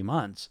 2-3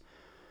 months,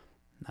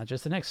 not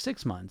just the next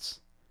 6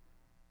 months,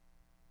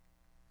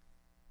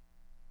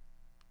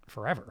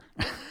 forever.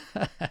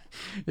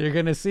 You're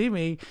going to see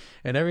me.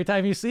 And every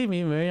time you see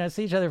me, we may not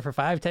see each other for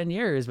 5-10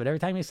 years, but every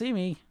time you see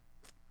me,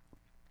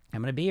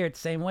 I'm going to be here at the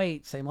same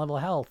weight, same level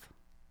of health,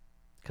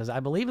 because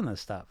I believe in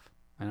this stuff.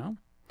 you know?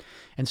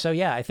 And so,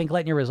 yeah, I think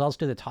letting your results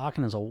do the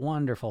talking is a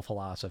wonderful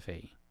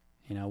philosophy,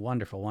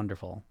 wonderful,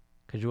 wonderful,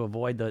 because you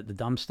avoid the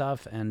dumb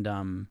stuff. And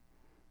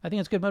I think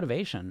it's good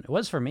motivation. It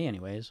was for me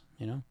anyways,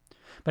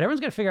 but everyone's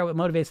got to figure out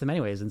what motivates them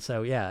anyways. And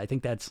so, yeah, I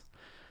think that's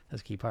a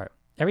key part.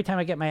 Every time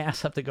I get my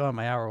ass up to go on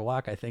my hour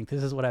walk, I think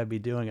this is what I'd be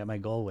doing at my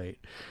goal weight.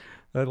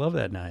 I love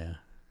that, Naya.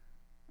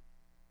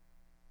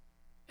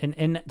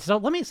 And so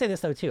let me say this,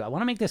 though, too. I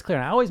want to make this clear,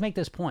 and I always make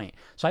this point.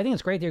 So I think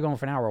it's great that you're going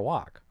for an hour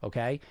walk,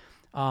 okay?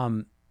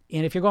 And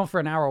if you're going for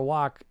an hour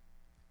walk,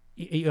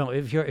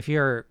 if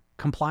your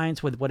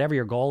compliance with whatever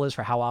your goal is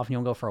for how often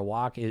you'll go for a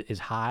walk is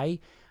high,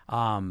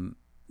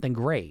 then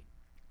great.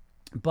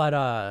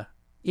 But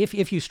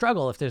if you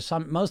struggle, if there's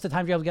most of the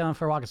time you're able to get on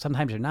for a walk and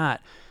sometimes you're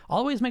not,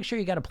 always make sure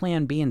you got a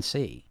plan B and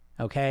C.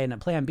 Okay, and a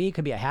plan B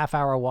could be a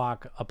half-hour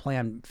walk, a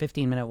plan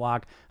 15-minute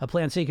walk. A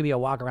plan C could be a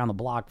walk around the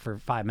block for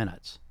 5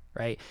 minutes,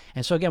 right?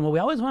 And so again, what we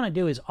always want to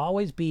do is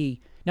always be,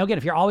 now again,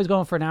 if you're always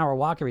going for an hour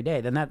walk every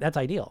day, then that's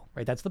ideal,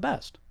 right? That's the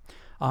best.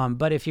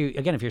 But if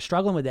you're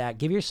struggling with that,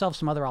 give yourself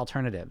some other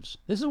alternatives.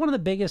 This is one of the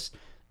biggest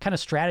kind of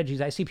strategies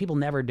I see people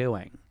never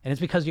doing. And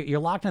it's because you're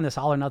locked in this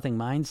all or nothing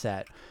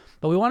mindset,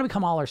 but we want to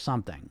become all or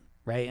something.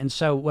 Right. And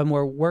so when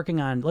we're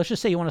working on, let's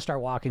just say you want to start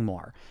walking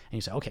more and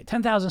you say, okay,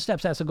 10,000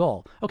 steps, that's a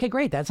goal. Okay,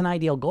 great. That's an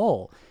ideal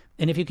goal.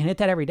 And if you can hit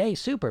that every day,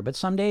 super. But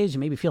some days you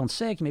may be feeling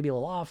sick, you may be a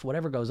little off,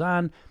 whatever goes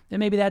on. Then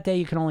maybe that day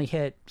you can only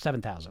hit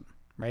 7,000.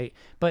 Right.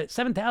 But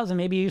 7,000,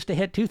 maybe you used to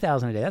hit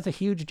 2,000 a day. That's a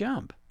huge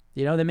jump.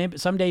 Then maybe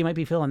someday you might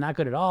be feeling not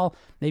good at all.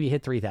 Maybe you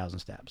hit 3,000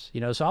 steps.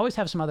 So always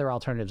have some other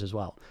alternatives as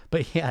well.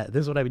 But yeah,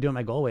 this is what I'd be doing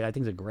my goal weight. I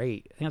think it's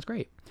great. I think that's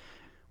great.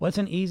 What's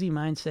an easy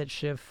mindset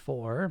shift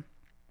for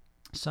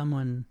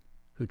someone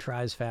who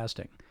tries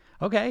fasting?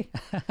 Okay.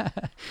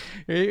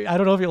 I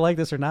don't know if you like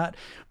this or not,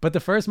 but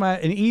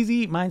an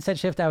easy mindset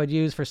shift I would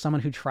use for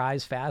someone who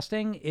tries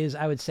fasting is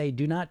I would say,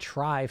 do not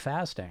try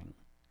fasting,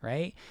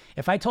 right?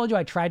 If I told you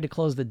I tried to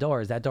close the door,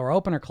 is that door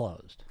open or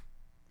closed?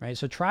 Right?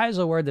 So try is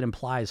a word that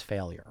implies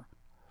failure.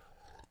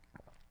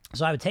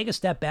 So I would take a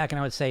step back and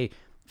I would say,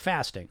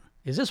 fasting,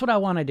 is this what I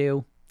want to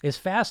do? Is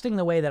fasting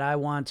the way that I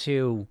want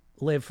to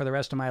live for the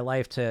rest of my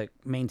life to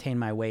maintain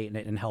my weight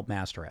and help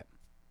master it?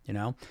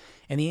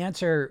 And the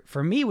answer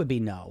for me would be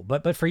no,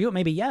 but for you, it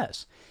may be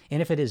yes.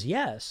 And if it is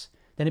yes,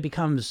 then it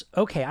becomes,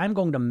 okay, I'm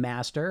going to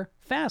master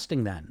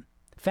fasting then.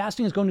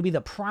 Fasting is going to be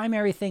the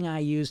primary thing I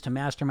use to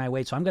master my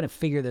weight. So I'm going to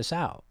figure this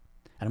out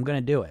and I'm going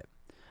to do it.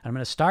 And I'm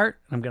going to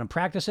start, and I'm going to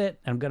practice it,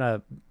 and I'm going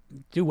to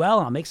do well,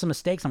 and I'll make some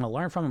mistakes, I'm going to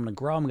learn from them, I'm going to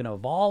grow, I'm going to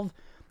evolve,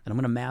 and I'm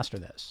going to master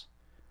this.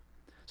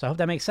 So I hope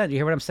that makes sense. You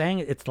hear what I'm saying?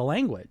 It's the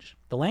language.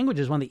 The language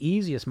is one of the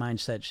easiest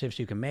mindset shifts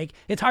you can make.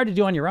 It's hard to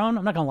do on your own,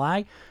 I'm not going to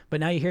lie,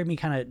 but now you hear me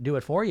kind of do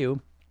it for you.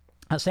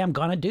 I'll say, I'm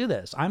going to do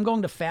this. I'm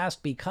going to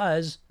fast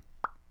because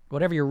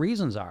whatever your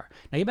reasons are.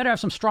 Now, you better have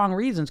some strong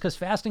reasons because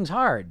fasting's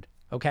hard,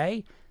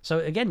 okay? So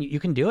again, you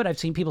can do it. I've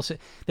seen people say,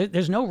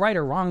 there's no right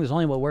or wrong, there's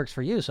only what works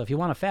for you. So if you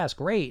want to fast,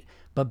 great,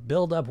 but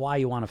build up why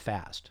you want to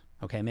fast,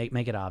 okay?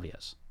 Make it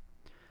obvious.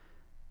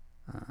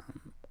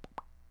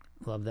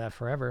 Love that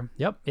forever.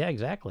 Yep, yeah,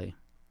 exactly.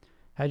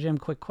 Hi, Jim,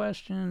 quick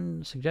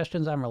question.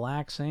 Suggestions on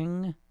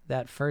relaxing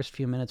that first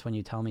few minutes when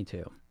you tell me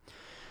to.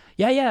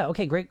 Yeah.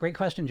 Okay, great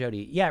question,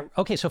 Jody. Yeah,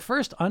 okay, so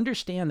first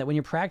understand that when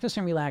you're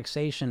practicing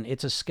relaxation,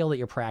 it's a skill that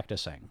you're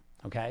practicing,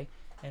 okay?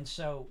 And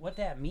so what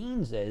that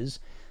means is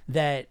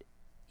that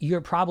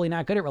you're probably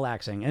not good at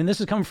relaxing. And this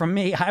is coming from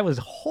me. I was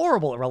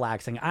horrible at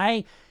relaxing.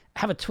 I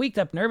have a tweaked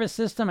up nervous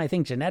system. I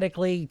think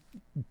genetically,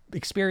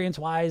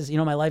 experience-wise,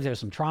 my life, there's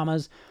some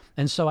traumas.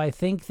 And so I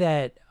think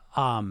that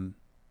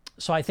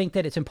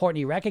it's important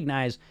you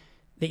recognize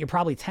that you're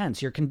probably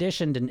tense. You're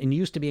conditioned and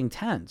used to being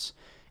tense.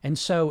 And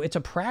so it's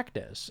a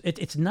practice.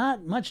 It's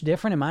not much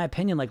different, in my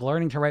opinion, like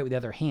learning to write with the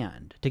other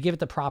hand, to give it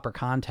the proper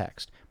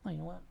context. Well, you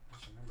know what?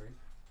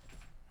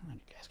 You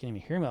guys can't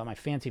even hear me without my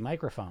fancy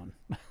microphone.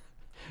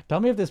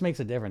 Tell me if this makes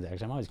a difference,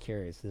 actually. I'm always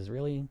curious. Does this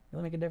really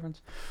make a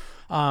difference?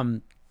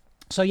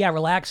 So yeah,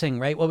 relaxing,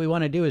 right? What we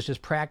want to do is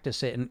just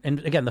practice it. And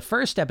again, the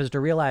first step is to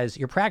realize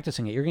you're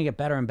practicing it. You're going to get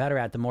better and better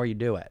at it the more you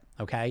do it,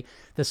 okay?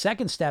 The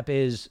second step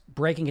is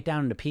breaking it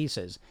down into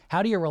pieces.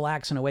 How do you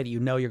relax in a way that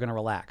you know you're going to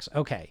relax?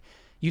 Okay,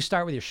 you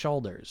start with your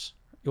shoulders.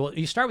 Well,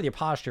 you start with your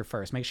posture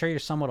first. Make sure you're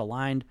somewhat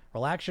aligned.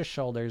 Relax your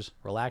shoulders,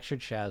 relax your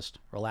chest,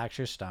 relax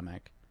your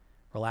stomach,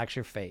 relax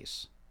your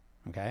face,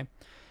 okay?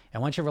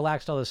 And once you've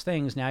relaxed all those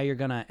things, now you're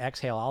going to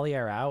exhale all the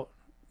air out,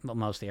 well,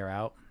 most of the air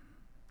out,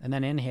 and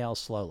then inhale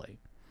slowly,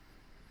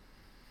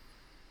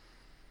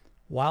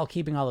 while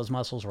keeping all those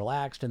muscles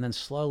relaxed, and then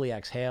slowly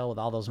exhale with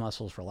all those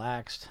muscles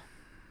relaxed.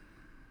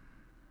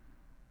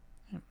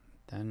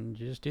 Then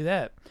you just do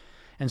that.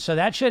 And so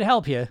that should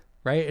help you,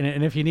 right?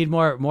 And if you need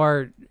more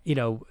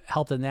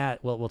help than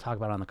that, we'll talk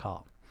about it on the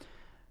call.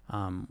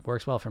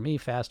 Works well for me,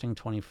 fasting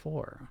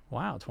 24.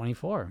 Wow,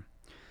 24.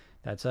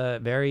 That's a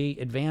very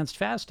advanced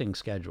fasting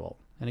schedule.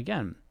 And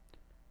again,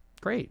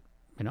 great,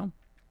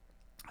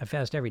 I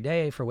fast every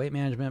day for weight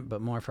management,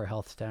 but more for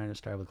health, starting to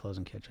start with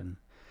closing kitchen.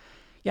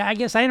 Yeah, I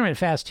guess I intermittent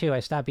fast too. I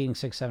stopped eating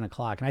 6, 7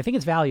 o'clock, and I think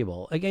it's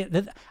valuable.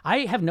 Again, I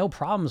have no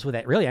problems with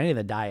it, really, any of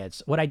the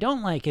diets. What I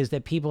don't like is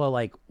that people are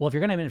like, well, if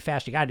you're going to intermittent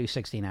fast, you got to do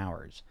 16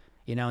 hours,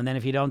 and then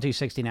if you don't do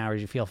 16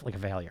 hours, you feel like a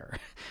failure.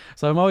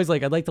 So I'm always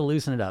like, I'd like to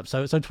loosen it up.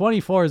 So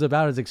 24 is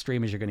about as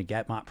extreme as you're going to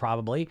get,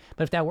 probably.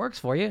 But if that works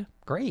for you,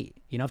 great.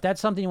 If that's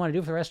something you want to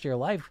do for the rest of your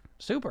life,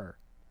 super.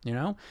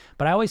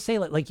 But I always say,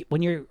 like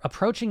when you're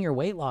approaching your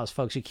weight loss,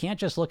 folks, you can't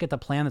just look at the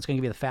plan that's going to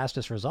give you the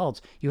fastest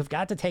results. You've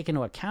got to take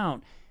into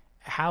account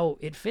how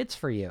it fits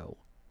for you,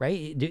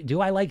 right?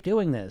 Do I like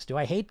doing this? Do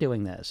I hate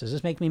doing this? Does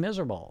this make me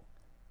miserable?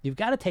 You've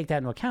got to take that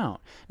into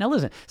account. Now,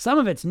 listen, some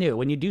of it's new.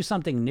 When you do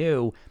something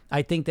new,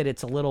 I think that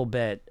it's a little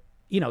bit,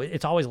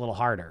 it's always a little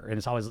harder, and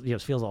it's always,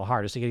 it feels a little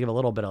harder. So you got to give a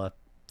little bit of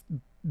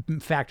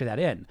factor that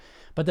in.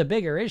 But the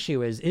bigger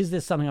issue is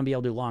this something I'm going to be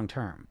able to do long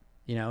term?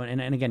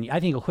 And again, I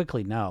think you'll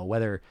quickly know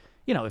whether,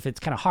 if it's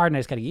kind of hard and I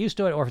just got to get used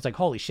to it, or if it's like,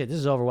 holy shit, this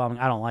is overwhelming.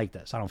 I don't like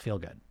this. I don't feel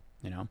good.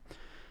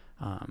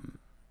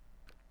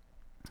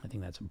 I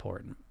think that's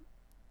important.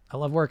 I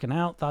love working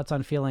out. Thoughts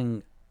on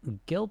feeling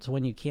guilt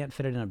when you can't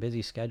fit it in a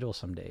busy schedule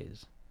some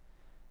days?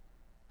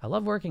 I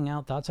love working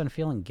out. Thoughts on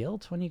feeling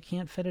guilt when you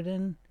can't fit it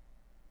in?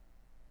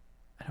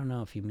 I don't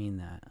know if you mean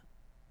that.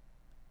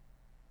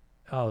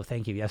 Oh,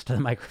 thank you. Yes to the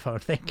microphone.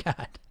 Thank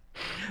God.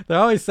 They're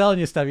always selling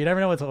you stuff. You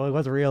never know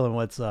what's real and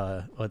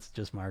what's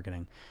just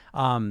marketing.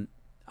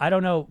 I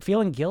don't know.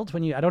 Feeling guilt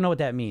when I don't know what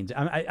that means.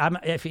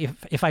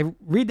 If I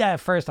read that at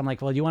first, I'm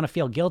like, well, you want to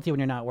feel guilty when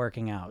you're not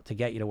working out to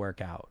get you to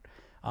work out.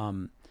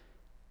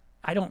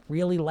 I don't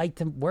really like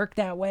to work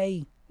that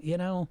way.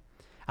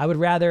 I would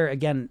rather,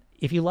 again,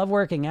 if you love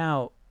working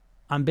out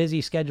on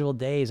busy scheduled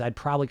days, I'd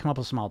probably come up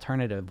with some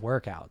alternative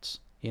workouts.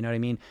 You know what I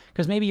mean?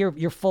 Because maybe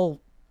your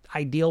full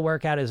ideal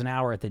workout is an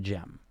hour at the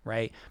gym,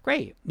 right?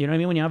 Great. You know what I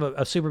mean? When you have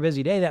a super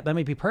busy day, that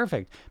might be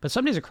perfect. But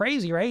some days are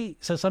crazy, right?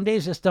 So some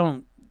days just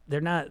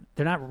they're not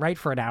right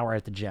for an hour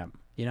at the gym,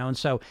 And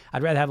so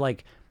I'd rather have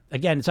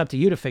again, it's up to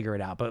you to figure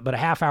it out, but a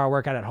half-hour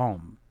workout at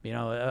home,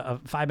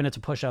 5 minutes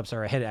of push-ups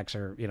or a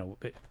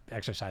HIIT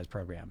exercise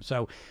program.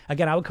 So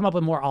again, I would come up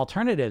with more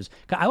alternatives.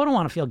 I wouldn't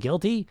want to feel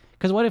guilty,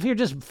 because what if you're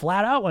just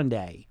flat out one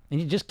day and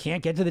you just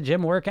can't get to the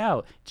gym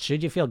workout?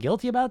 Should you feel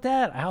guilty about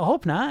that? I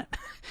hope not.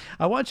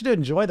 I want you to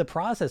enjoy the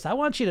process. I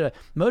want you to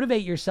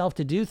motivate yourself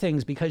to do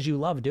things because you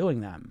love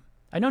doing them.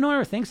 I know no one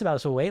ever thinks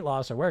about weight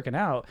loss or working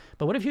out,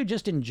 but what if you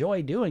just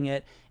enjoy doing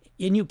it?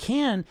 And you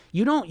can't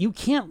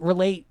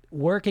relate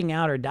working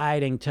out or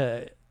dieting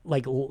to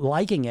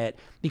liking it,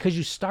 because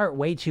you start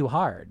way too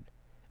hard.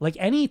 Like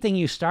anything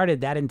you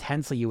started that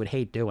intensely, you would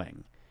hate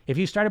doing. If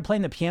you started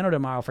playing the piano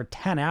tomorrow for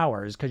 10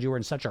 hours because you were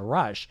in such a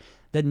rush,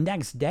 the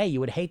next day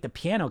you would hate the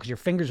piano because your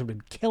fingers would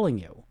be killing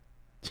you.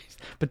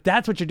 But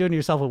that's what you're doing to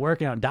yourself with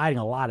working out and dieting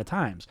a lot of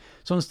times.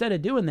 So instead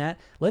of doing that,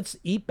 let's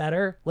eat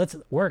better. Let's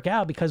work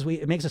out because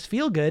it makes us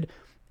feel good.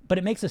 But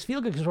it makes us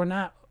feel good because we're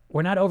not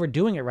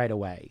overdoing it right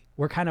away.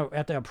 We're kind of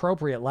at the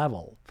appropriate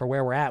level for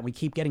where we're at. We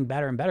keep getting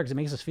better and better because it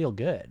makes us feel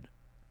good.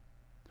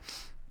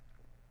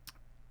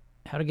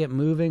 How to get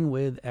moving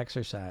with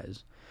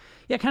exercise.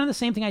 Yeah, kind of the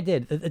same thing I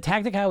did. The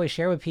tactic I always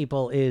share with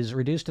people is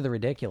reduce to the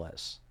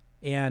ridiculous.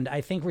 And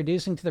I think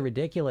reducing to the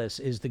ridiculous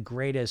is the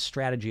greatest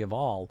strategy of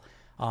all,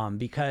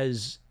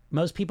 because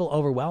most people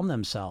overwhelm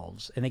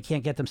themselves and they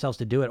can't get themselves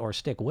to do it or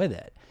stick with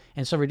it.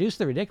 And so reduce to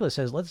the ridiculous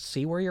says, let's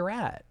see where you're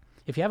at.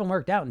 If you haven't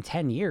worked out in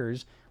 10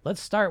 years,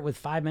 let's start with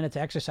 5 minutes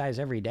exercise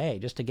every day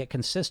just to get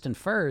consistent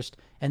first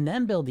and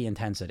then build the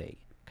intensity.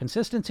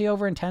 Consistency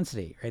over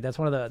intensity, right? That's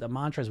one of the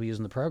mantras we use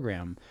in the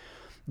program.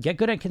 Get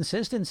good at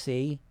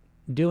consistency,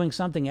 doing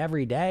something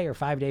every day or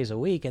 5 days a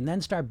week, and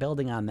then start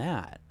building on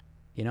that.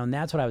 And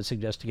that's what I would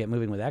suggest to get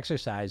moving with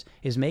exercise,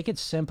 is make it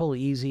simple,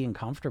 easy, and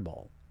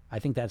comfortable. I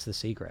think that's the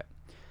secret.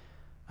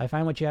 I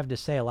find what you have to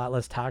say a lot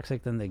less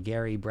toxic than the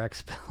Gary Breck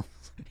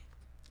spills.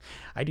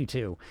 I do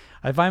too.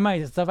 I find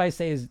my stuff I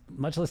say is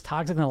much less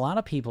toxic than a lot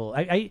of people.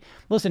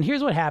 Listen,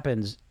 here's what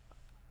happens.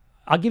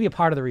 I'll give you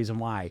part of the reason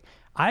why.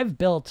 I've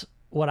built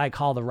what I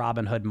call the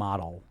Robin Hood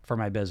model for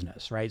my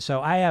business, right?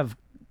 So I have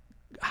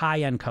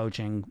high-end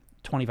coaching,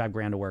 25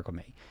 grand to work with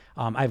me.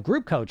 I have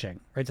group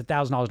coaching, right? It's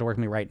 $1,000 to work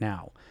with me right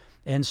now.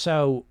 And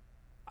so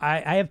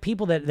I have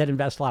people that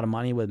invest a lot of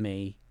money with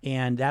me,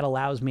 and that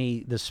allows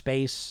me the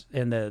space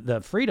and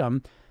the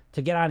freedom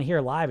to get on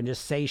here live and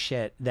just say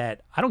shit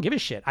that I don't give a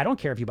shit. I don't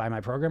care if you buy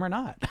my program or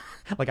not.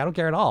 I don't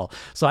care at all.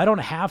 So I don't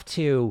have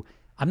to,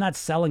 I'm not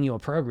selling you a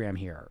program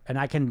here, and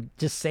I can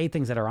just say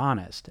things that are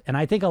honest. And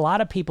I think a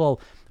lot of people,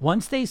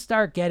 once they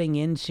start getting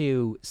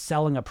into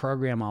selling a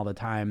program all the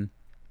time,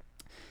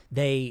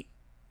 they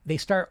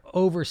start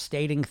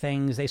overstating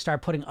things. They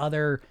start putting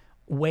other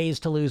ways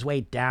to lose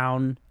weight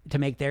down to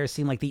make theirs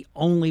seem like the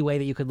only way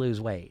that you could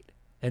lose weight.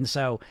 And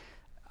so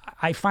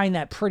I find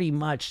that pretty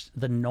much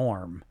the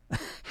norm,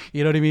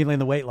 you know what I mean, in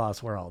the weight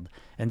loss world.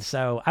 And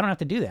so I don't have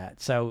to do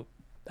that. So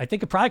I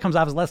think it probably comes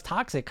off as less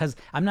toxic because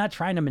I'm not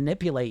trying to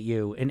manipulate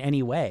you in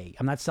any way.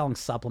 I'm not selling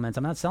supplements.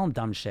 I'm not selling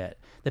dumb shit.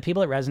 The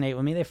people that resonate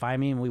with me, they find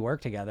me and we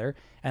work together.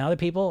 And other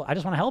people, I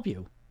just want to help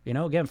you.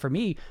 Again, for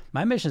me,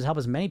 my mission is to help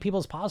as many people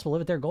as possible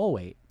live at their goal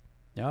weight.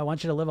 I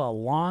want you to live a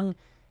long,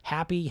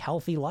 happy,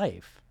 healthy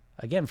life.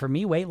 Again, for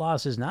me, weight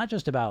loss is not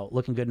just about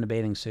looking good in a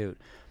bathing suit.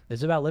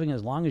 It's about living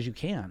as long as you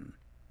can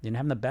and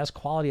having the best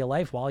quality of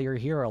life while you're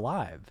here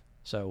alive.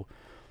 So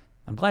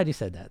I'm glad you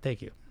said that.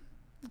 Thank you.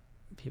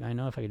 I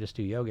know if I could just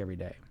do yoga every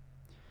day.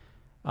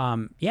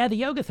 Yeah, the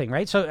yoga thing,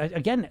 right? So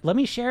again, let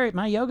me share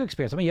my yoga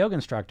experience. I'm a yoga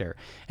instructor.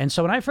 And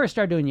so when I first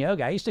started doing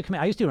yoga, I used to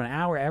do an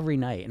hour every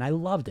night, and I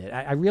loved it.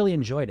 I really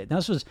enjoyed it. Now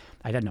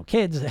I had no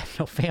kids, I had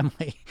no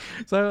family.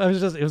 So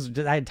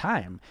I had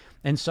time.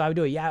 And so I would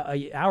do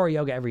a hour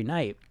yoga every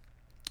night.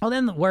 Well,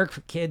 then the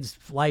work, kids,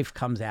 life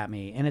comes at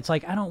me, and it's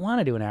like, I don't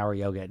want to do an hour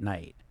yoga at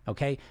night.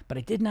 Okay. But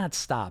I did not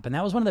stop. And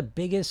that was one of the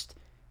biggest,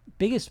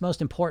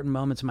 most important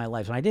moments in my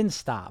life. When I didn't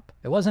stop,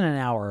 it wasn't an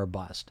hour or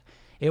bust.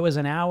 It was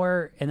an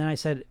hour, and then I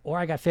said, or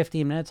I got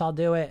 15 minutes, I'll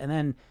do it. And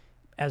then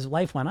as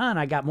life went on,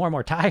 I got more and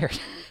more tired.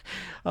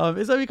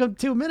 It's like become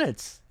 2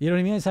 minutes. You know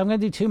what I mean? So I'm going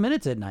to do 2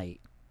 minutes at night,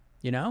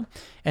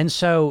 And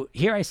so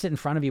here I sit in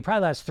front of you, probably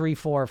the last 3,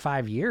 4,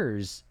 5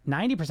 years,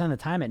 90% of the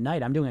time at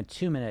night, I'm doing a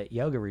 2-minute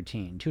yoga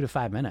routine, 2 to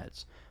 5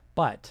 minutes.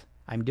 But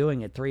I'm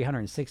doing it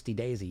 360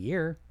 days a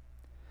year.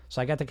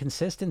 So I got the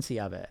consistency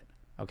of it.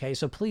 Okay,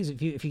 so please,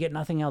 if you get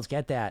nothing else,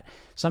 get that.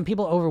 Some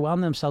people overwhelm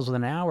themselves with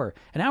an hour.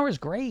 An hour is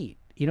great,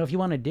 if you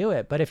want to do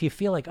it. But if you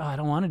feel like, I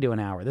don't want to do an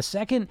hour, the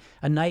second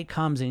a night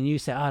comes and you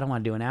say, I don't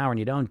want to do an hour, and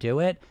you don't do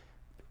it,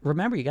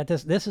 remember, you got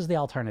this. This is the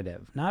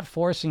alternative, not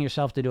forcing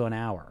yourself to do an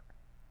hour,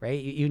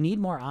 right? You need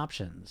more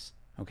options,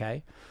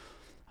 okay?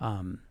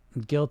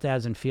 Guilt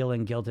as in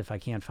feeling guilt if I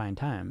can't find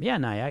time. Yeah,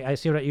 no, I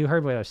see what you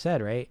heard what I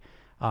said, right?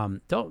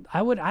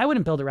 I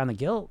wouldn't build around the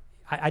guilt.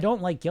 I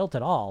don't like guilt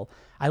at all.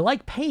 I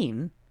like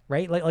pain.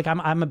 Right? Like I'm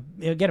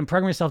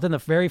programming myself in. The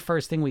very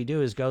first thing we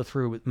do is go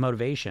through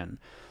motivation.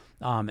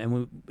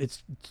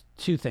 It's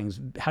two things: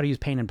 how to use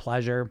pain and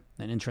pleasure,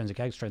 and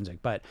intrinsic,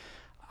 extrinsic. But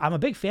I'm a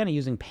big fan of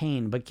using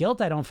pain, but guilt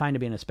I don't find to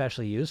be an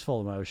especially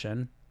useful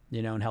emotion,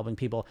 in helping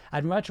people.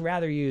 I'd much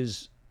rather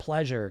use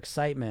pleasure,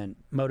 excitement,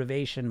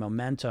 motivation,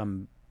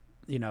 momentum,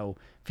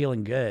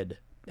 feeling good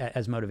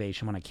as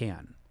motivation when I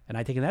can. And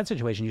I think in that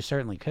situation, you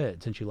certainly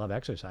could, since you love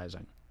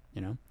exercising,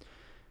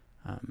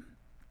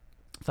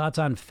 Thoughts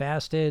on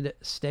fasted,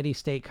 steady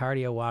state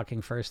cardio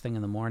walking first thing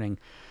in the morning.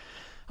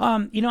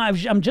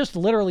 I'm just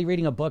literally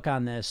reading a book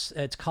on this.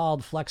 It's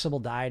called Flexible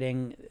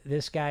Dieting.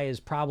 This guy is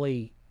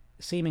probably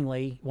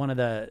seemingly one of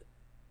the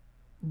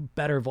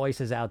better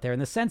voices out there in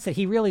the sense that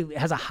he really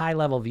has a high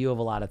level view of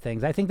a lot of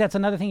things. I think that's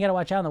another thing you got to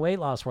watch out in the weight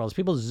loss world is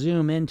people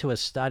zoom into a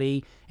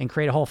study and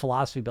create a whole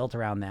philosophy built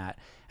around that.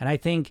 And I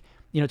think,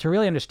 to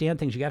really understand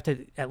things, you have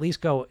to at least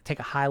go take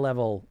a high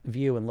level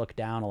view and look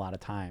down a lot of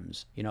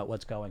times, at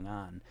what's going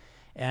on.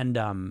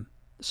 And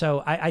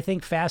so I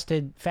think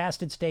fasted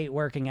state,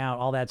 working out,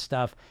 all that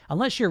stuff,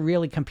 unless you're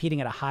really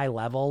competing at a high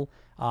level,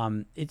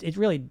 it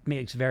really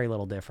makes very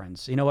little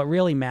difference. What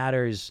really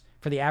matters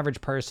for the average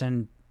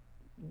person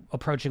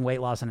approaching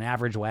weight loss in an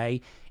average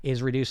way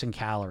is reducing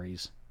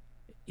calories,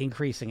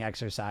 increasing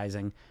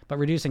exercising, but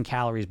reducing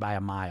calories by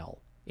a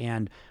mile.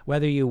 And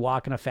whether you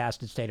walk in a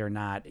fasted state or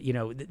not,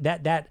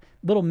 that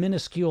little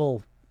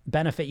minuscule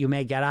benefit you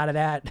may get out of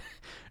that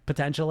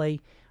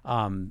potentially,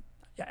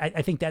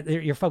 I think that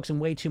you're focusing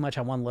way too much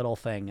on one little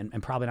thing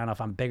and probably not enough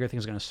on bigger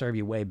things are going to serve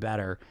you way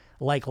better,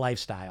 like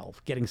lifestyle,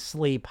 getting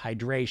sleep,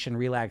 hydration,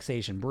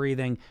 relaxation,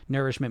 breathing,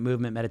 nourishment,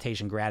 movement,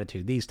 meditation,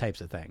 gratitude, these types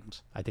of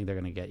things. I think they're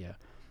going to get you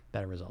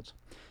better results.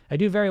 I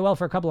do very well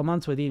for a couple of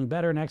months with eating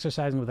better and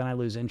exercising, but then I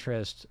lose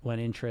interest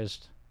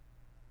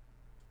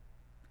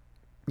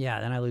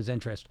then I lose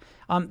interest.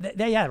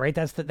 Right.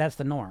 That's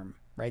the norm,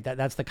 right?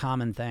 That's the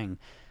common thing.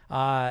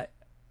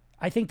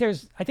 I think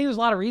there's a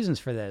lot of reasons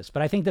for this,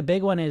 but I think the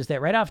big one is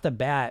that right off the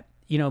bat,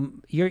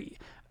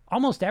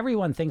 almost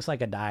everyone thinks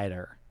like a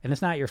dieter, and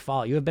it's not your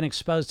fault. You have been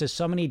exposed to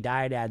so many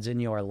diet ads in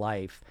your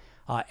life.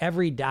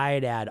 Every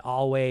diet ad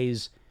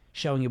always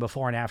showing you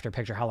before and after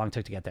picture how long it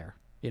took to get there.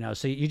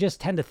 So you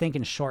just tend to think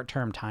in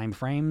short-term time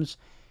frames,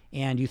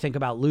 and you think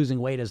about losing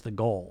weight as the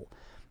goal.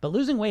 But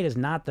losing weight is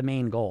not the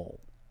main goal,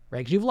 right?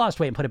 Because you've lost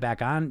weight and put it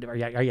back on. Are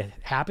you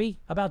happy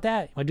about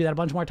that? Want to do that a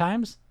bunch more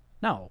times?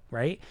 No,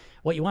 right?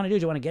 What you want to do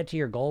is you want to get to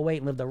your goal weight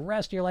and live the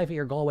rest of your life at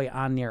your goal weight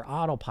on near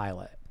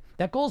autopilot.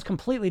 That goal is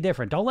completely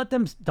different.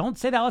 Don't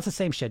say that. Oh, it's the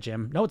same shit,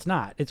 Jim. No, it's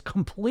not. It's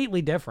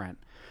completely different.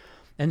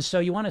 And so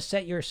you want to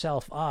set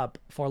yourself up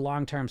for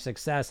long-term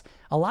success.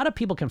 A lot of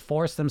people can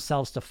force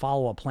themselves to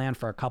follow a plan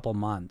for a couple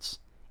months,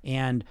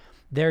 and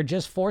they're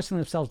just forcing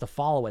themselves to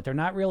follow it. They're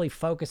not really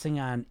focusing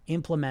on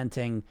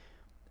implementing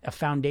a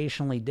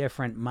foundationally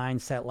different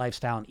mindset,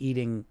 lifestyle, and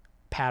eating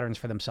patterns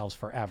for themselves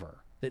forever.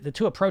 The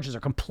two approaches are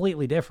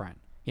completely different,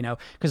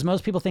 because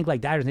most people think like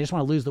dieters, and they just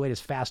want to lose the weight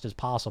as fast as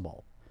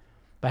possible.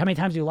 But how many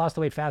times have you lost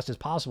the weight fast as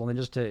possible and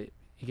then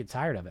you get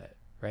tired of it,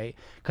 right?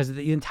 Because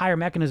the entire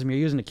mechanism you're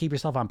using to keep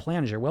yourself on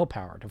plan is your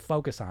willpower, to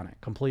focus on it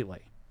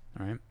completely,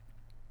 all right?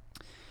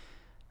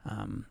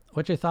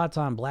 What's your thoughts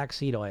on black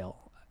seed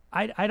oil?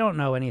 I don't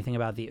know anything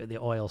about the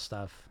oil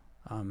stuff.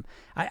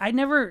 I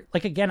never,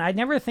 like, again, I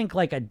never think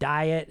like a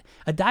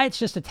diet's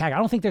just a tag. I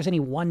don't think there's any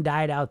one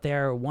diet out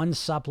there, one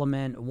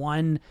supplement,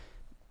 one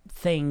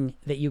thing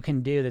that you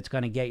can do that's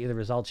going to get you the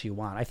results you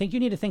want. I think you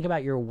need to think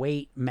about your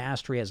weight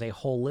mastery as a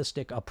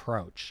holistic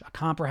approach, a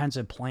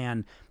comprehensive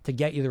plan to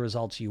get you the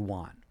results you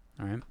want.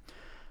 All right.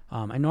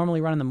 I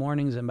normally run in the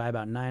mornings, and by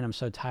about 9, I'm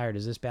so tired.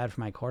 Is this bad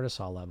for my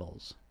cortisol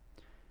levels?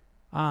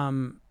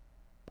 I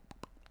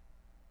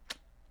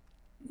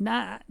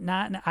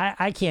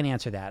can't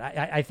answer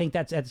that. I think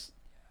that's, and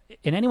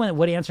anyone that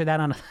would answer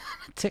that on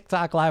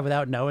TikTok live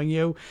without knowing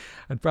you,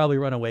 I'd probably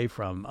run away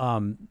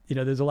from.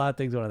 There's a lot of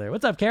things going on there.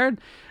 What's up, Karen?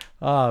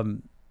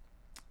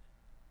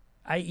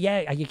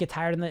 You get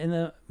tired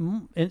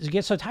you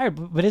get so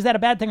tired, but is that a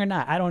bad thing or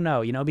not? I don't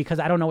know, because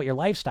I don't know what your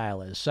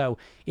lifestyle is. So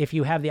if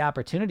you have the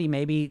opportunity,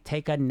 maybe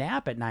take a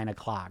nap at 9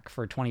 o'clock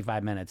for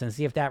 25 minutes and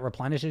see if that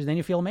replenishes, then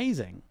you feel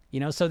amazing.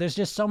 So there's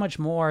just so much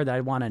more that I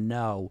want to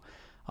know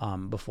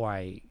before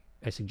I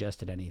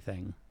suggested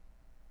anything.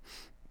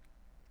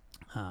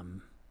 All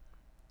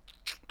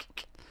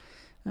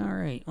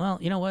right. Well,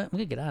 you know what? I'm going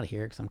to get out of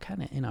here because I'm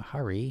kind of in a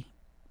hurry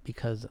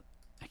because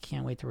I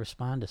can't wait to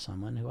respond to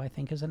someone who I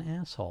think is an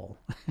asshole.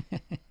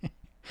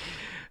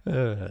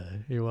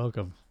 You're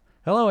welcome.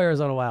 Hello,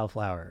 Arizona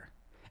Wildflower.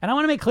 And I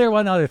want to make clear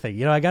one other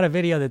thing. I got a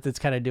video that's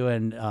kind of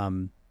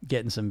doing,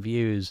 getting some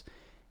views.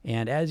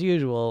 And as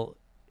usual,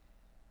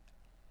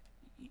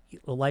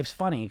 life's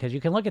funny because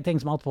you can look at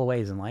things multiple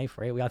ways in life,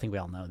 right? I think we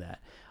all know that.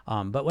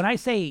 But when I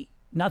say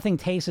nothing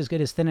tastes as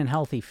good as thin and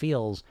healthy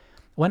feels,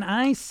 when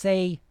I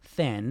say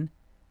thin,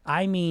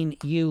 I mean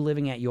you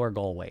living at your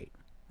goal weight.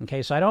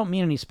 Okay, so I don't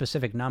mean any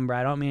specific number.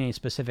 I don't mean any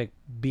specific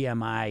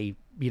BMI,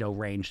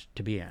 range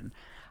to be in.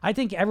 I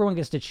think everyone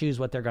gets to choose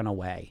what they're going to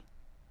weigh.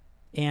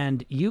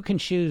 And you can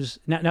choose.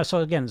 Now,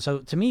 so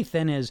to me,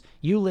 thin is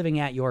you living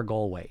at your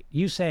goal weight.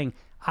 You saying,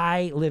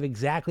 I live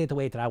exactly at the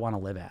weight that I want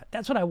to live at.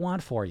 That's what I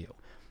want for you.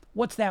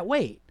 What's that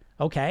weight?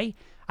 Okay,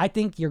 I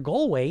think your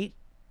goal weight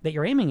that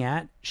you're aiming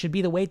at should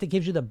be the weight that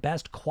gives you the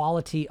best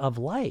quality of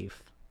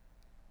life.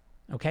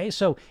 Okay,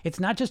 so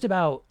it's not just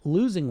about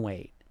losing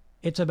weight.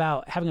 It's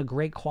about having a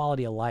great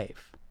quality of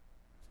life.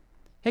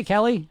 Hey,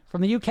 Kelly,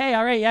 from the UK.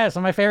 All right, yeah,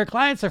 some of my favorite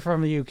clients are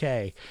from the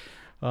UK.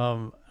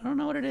 I don't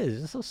know what it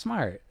is. It's so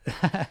smart.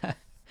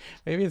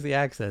 Maybe it's the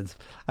accents.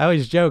 I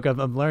always joke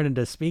I'm learning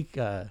to speak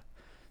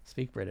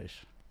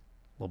British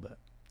a little bit.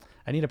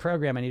 I need a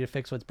program. I need to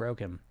fix what's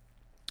broken.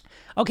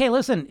 Okay,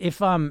 listen,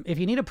 if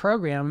you need a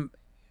program,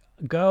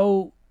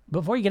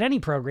 before you get any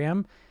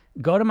program,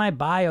 go to my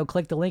bio,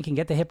 click the link, and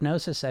get the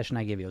hypnosis session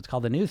I give you. It's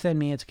called The New Thin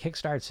Me. It's a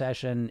kickstart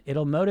session.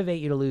 It'll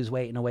motivate you to lose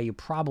weight in a way you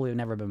probably have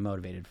never been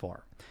motivated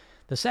for.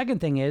 The second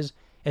thing is,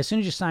 as soon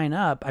as you sign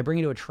up, I bring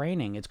you to a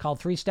training. It's called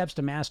 3 Steps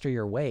to Master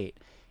Your Weight.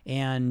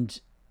 And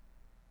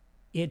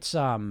it's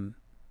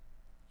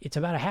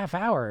about a half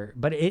hour,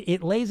 but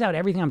it lays out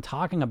everything I'm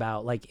talking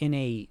about like in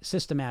a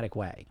systematic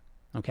way.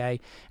 Okay.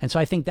 And so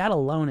I think that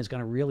alone is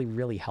going to really,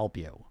 really help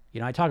you.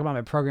 I talk about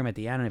my program at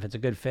the end, and if it's a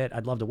good fit,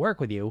 I'd love to work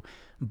with you.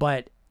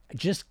 But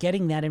just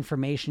getting that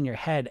information in your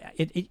head,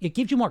 it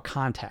gives you more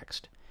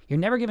context. You're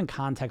never given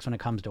context when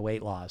it comes to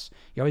weight loss.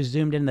 You're always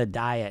zoomed in the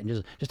diet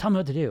and just tell me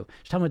what to do.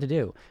 Just tell me what to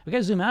do. We got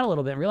to zoom out a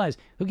little bit and realize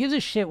who gives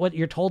a shit what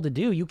you're told to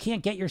do? You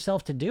can't get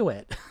yourself to do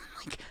it.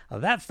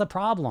 That's the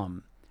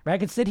problem, right? I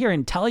could sit here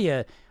and tell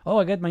you, oh,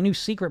 I got my new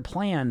secret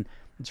plan.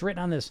 It's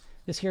written on this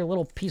here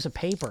little piece of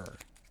paper.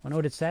 Want to know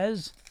what it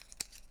says?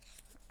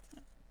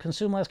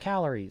 Consume less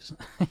calories.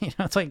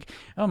 It's like,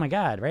 oh my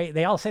God, right?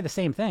 They all say the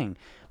same thing,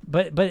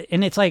 but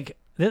it's like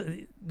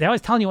they're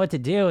always telling you what to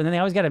do, and then they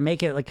always got to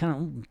make it like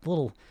kind of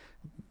little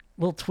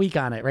tweak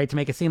on it, right? To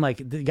make it seem like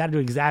you got to do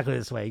exactly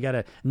this way. You got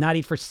to not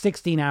eat for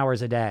 16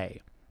 hours a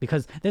day,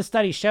 because this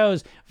study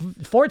shows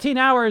 14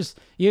 hours,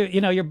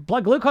 your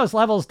blood glucose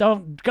levels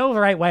don't go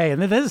the right way,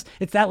 and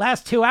it's that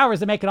last 2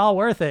 hours that make it all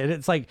worth it.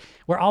 It's like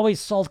we're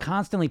always sold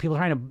constantly, people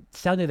trying to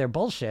sell you their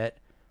bullshit,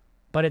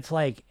 but it's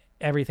like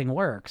everything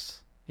works.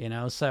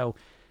 So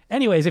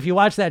anyways, if you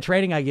watch that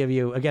training I give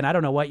you, again, I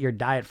don't know what your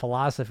diet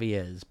philosophy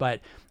is, but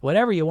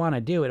whatever you want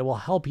to do, it will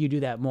help you do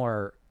that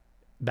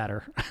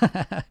better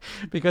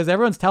because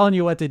everyone's telling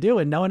you what to do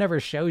and no one ever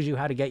shows you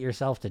how to get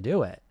yourself to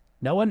do it.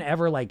 No one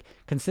ever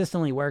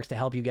consistently works to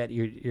help you get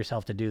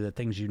yourself to do the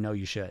things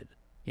you should.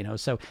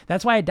 So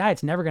that's why a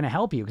diet's never going to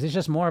help you, because it's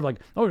just more of like,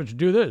 oh, did you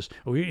do this?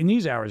 Oh, in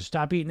these hours,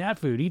 stop eating that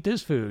food, eat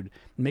this food.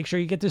 Make sure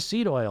you get this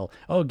seed oil.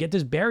 Oh, get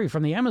this berry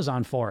from the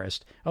Amazon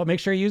forest. Oh, make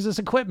sure you use this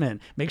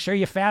equipment. Make sure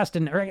you fast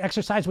and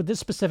exercise with this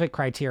specific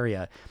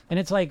criteria. And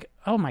it's like,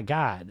 oh my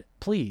God,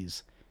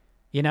 please.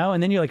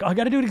 And then you're like, oh, I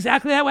got to do it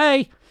exactly that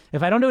way.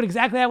 If I don't do it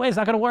exactly that way, it's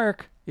not going to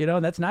work.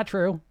 And that's not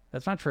true.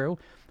 That's not true.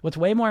 What's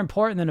way more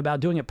important than about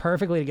doing it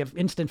perfectly to get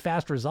instant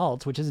fast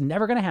results, which is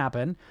never going to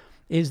happen,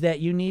 is that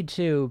you need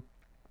to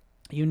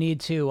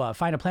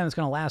find a plan that's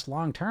going to last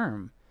long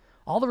term.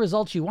 All the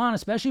results you want,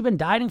 especially if you've been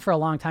dieting for a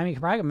long time, you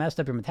can probably get messed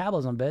up your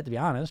metabolism a bit, to be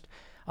honest.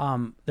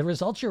 The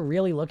results you're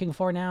really looking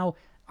for now,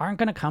 aren't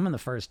going to come in the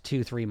first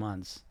 2-3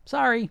 months.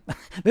 Sorry.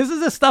 This is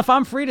the stuff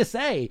I'm free to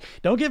say.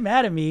 Don't get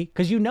mad at me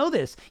because you know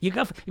this. You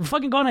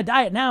fucking go on a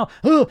diet now.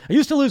 Oh, I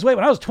used to lose weight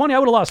when I was 20. I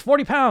would have lost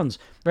 40 pounds,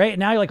 right?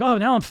 Now you're like, oh,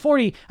 now I'm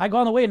 40. I go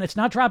on the weight and it's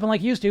not dropping like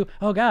it used to.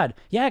 Oh, God.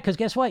 Yeah, because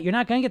guess what? You're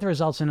not going to get the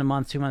results in a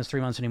month, 2 months,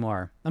 3 months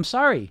anymore. I'm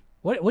sorry.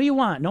 What do you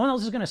want? No one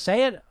else is going to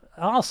say it?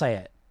 I'll say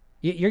it.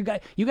 You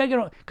got to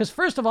get, because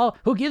first of all,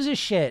 who gives a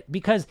shit?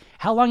 Because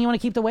how long you want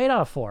to keep the weight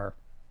off for?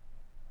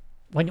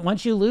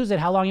 Once you lose it,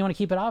 how long you want to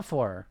keep it off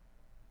for?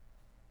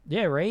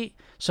 Yeah, right?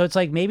 So it's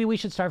like maybe we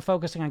should start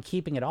focusing on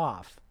keeping it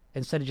off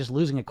instead of just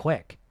losing it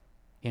quick.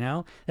 You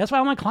know? That's why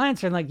all my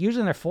clients are like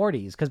usually in their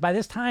 40s, because by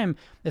this time,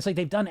 it's like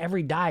they've done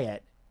every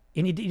diet.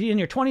 In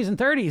your 20s and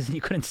 30s, and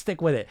you couldn't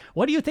stick with it.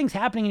 What do you think's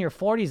happening in your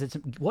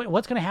 40s?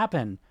 What's going to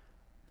happen?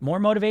 More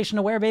motivation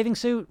to wear a bathing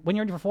suit when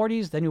you're in your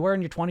 40s than you were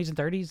in your 20s and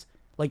 30s?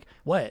 Like,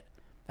 what?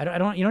 I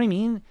don't, you know what I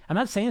mean? I'm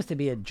not saying this to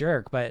be a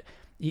jerk, but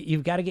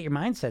you've got to get your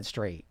mindset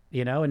straight,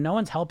 you know, and no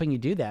one's helping you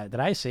do that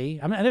I see.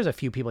 I mean, there's a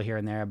few people here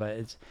and there, but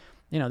it's,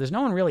 you know, there's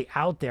no one really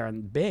out there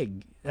and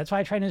big. That's why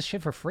I try this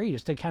shit for free,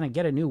 just to kind of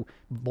get a new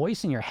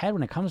voice in your head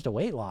when it comes to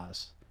weight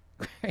loss.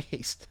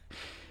 Christ.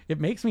 It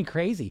makes me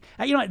crazy.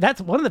 You know,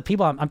 that's one of the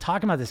people I'm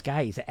talking about. This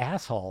guy, he's an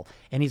asshole,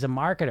 and he's a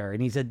marketer,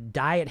 and he's a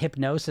diet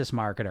hypnosis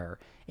marketer.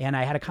 And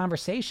I had a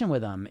conversation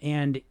with him,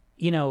 and,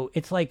 you know,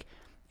 it's like,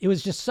 it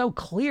was just so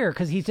clear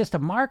because he's just a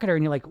marketer,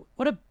 and you're like,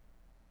 what a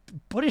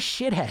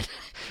shithead,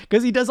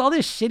 because he does all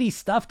this shitty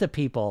stuff to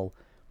people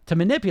to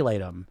manipulate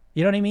them.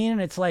 You know what I mean?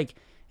 And it's like,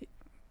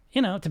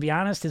 you know, to be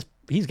honest,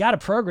 he's got a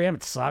program.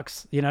 It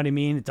sucks. You know what I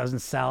mean? It doesn't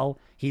sell.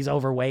 He's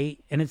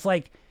overweight. And it's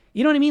like,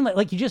 you know what I mean?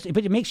 Like you just,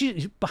 but it makes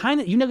you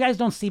behind it. You know, guys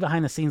don't see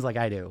behind the scenes like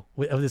I do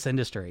of this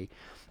industry.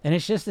 And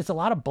it's a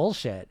lot of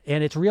bullshit,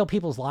 and it's real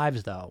people's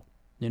lives though,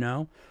 you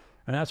know?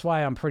 And that's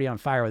why I'm pretty on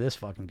fire with this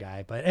fucking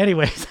guy. But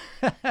anyways,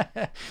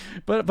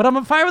 but I'm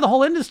on fire with the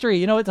whole industry.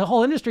 You know, it's a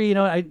whole industry. You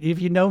know, if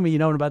you know me, you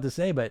know what I'm about to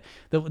say. But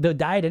the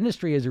diet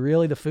industry is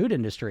really the food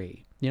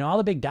industry. You know, all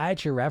the big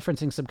diets you're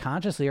referencing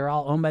subconsciously are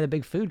all owned by the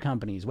big food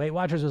companies. Weight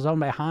Watchers was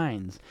owned by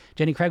Heinz.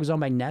 Jenny Craig was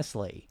owned by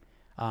Nestle.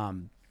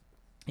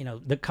 You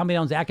know, the company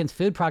that owns Atkins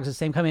Food Products is the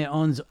same company that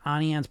owns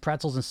Auntie Anne's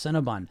Pretzels and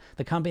Cinnabon.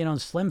 The company that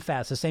owns Slim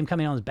Fast, the same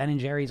company that owns Ben &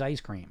 Jerry's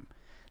ice cream.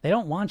 They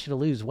don't want you to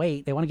lose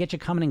weight. They want to get you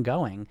coming and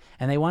going.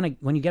 And they want to,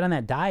 when you get on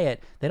that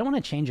diet, they don't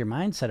want to change your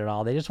mindset at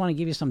all. They just want to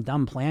give you some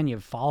dumb plan you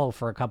follow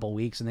for a couple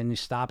weeks, and then you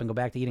stop and go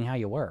back to eating how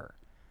you were.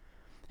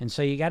 And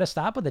so you got to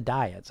stop with the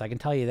diets. I can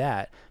tell you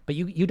that. But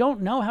you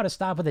don't know how to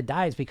stop with the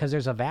diets because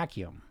there's a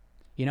vacuum.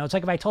 You know, it's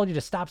like if I told you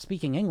to stop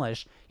speaking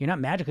English, you're not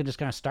magically just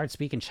going to start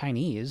speaking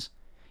Chinese.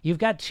 You've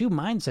got two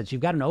mindsets.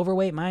 You've got an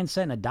overweight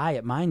mindset and a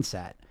diet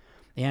mindset.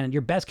 And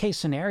your best case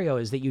scenario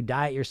is that you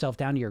diet yourself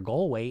down to your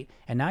goal weight.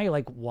 And now you're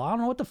like, well, I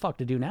don't know what the fuck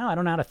to do now. I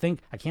don't know how to think.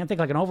 I can't think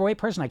like an overweight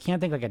person. I can't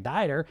think like a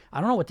dieter. I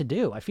don't know what to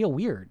do. I feel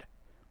weird.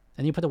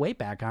 And you put the weight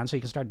back on so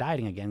you can start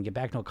dieting again and get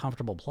back to a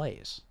comfortable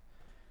place.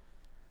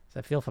 Does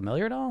that feel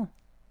familiar at all?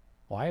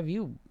 Why haven't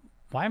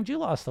you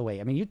lost the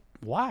weight? I mean,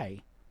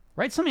 why?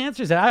 Write some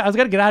answers. I was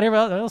going to get out of here,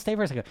 but I'll stay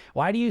for a second.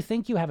 Why do you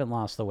think you haven't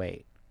lost the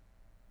weight?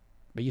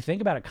 But you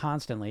think about it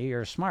constantly.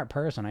 You're a smart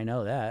person. I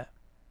know that.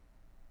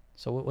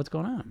 So what's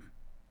going on?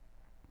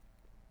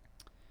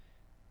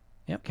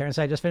 Yep, Karen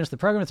said, I just finished the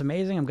program. It's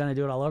amazing. I'm going to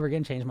do it all over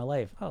again, change my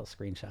life. I'll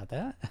screenshot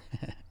that.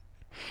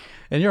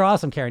 And you're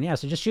awesome, Karen. Yeah,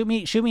 so just shoot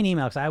me an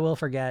email because I will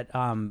forget,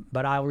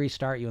 but I'll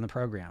restart you in the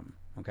program,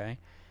 okay?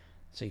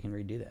 So you can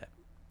redo that.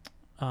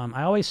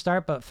 I always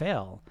start but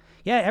fail.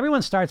 Yeah,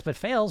 everyone starts but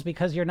fails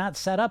because you're not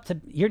set up to,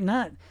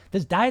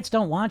 these diets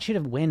don't want you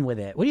to win with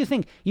it. What do you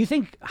think? You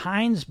think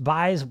Heinz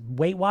buys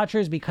Weight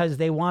Watchers because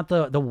they want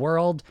the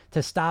world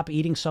to stop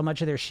eating so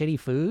much of their shitty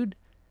food?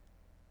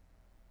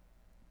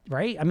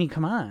 Right? I mean,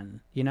 come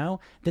on, you know?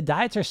 The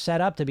diets are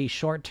set up to be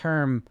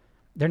short-term.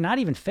 They're not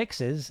even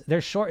fixes.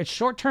 It's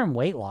short-term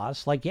weight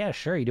loss. Like, yeah,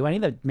 sure, you do any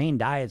of the main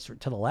diets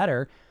to the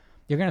letter,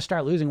 you're going to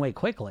start losing weight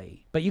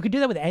quickly. But you could do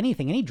that with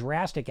anything. Any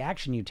drastic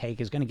action you take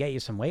is going to get you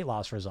some weight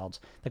loss results.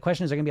 The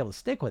question is, are you going to be able to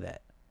stick with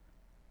it?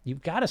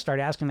 You've got to start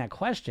asking that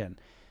question,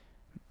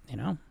 you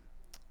know?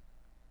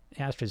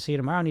 Astrid, see you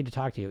tomorrow. I need to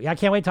talk to you. Yeah, I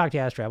can't wait to talk to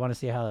you, Astrid. I want to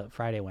see how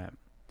Friday went.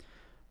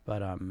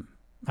 But,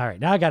 all right,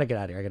 now I got to get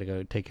out of here. I got to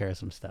go take care of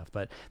some stuff.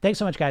 But thanks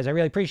so much, guys. I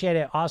really appreciate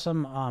it.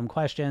 Awesome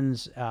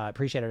questions.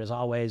 Appreciate it as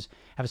always.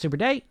 Have a super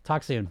day.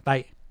 Talk soon.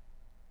 Bye.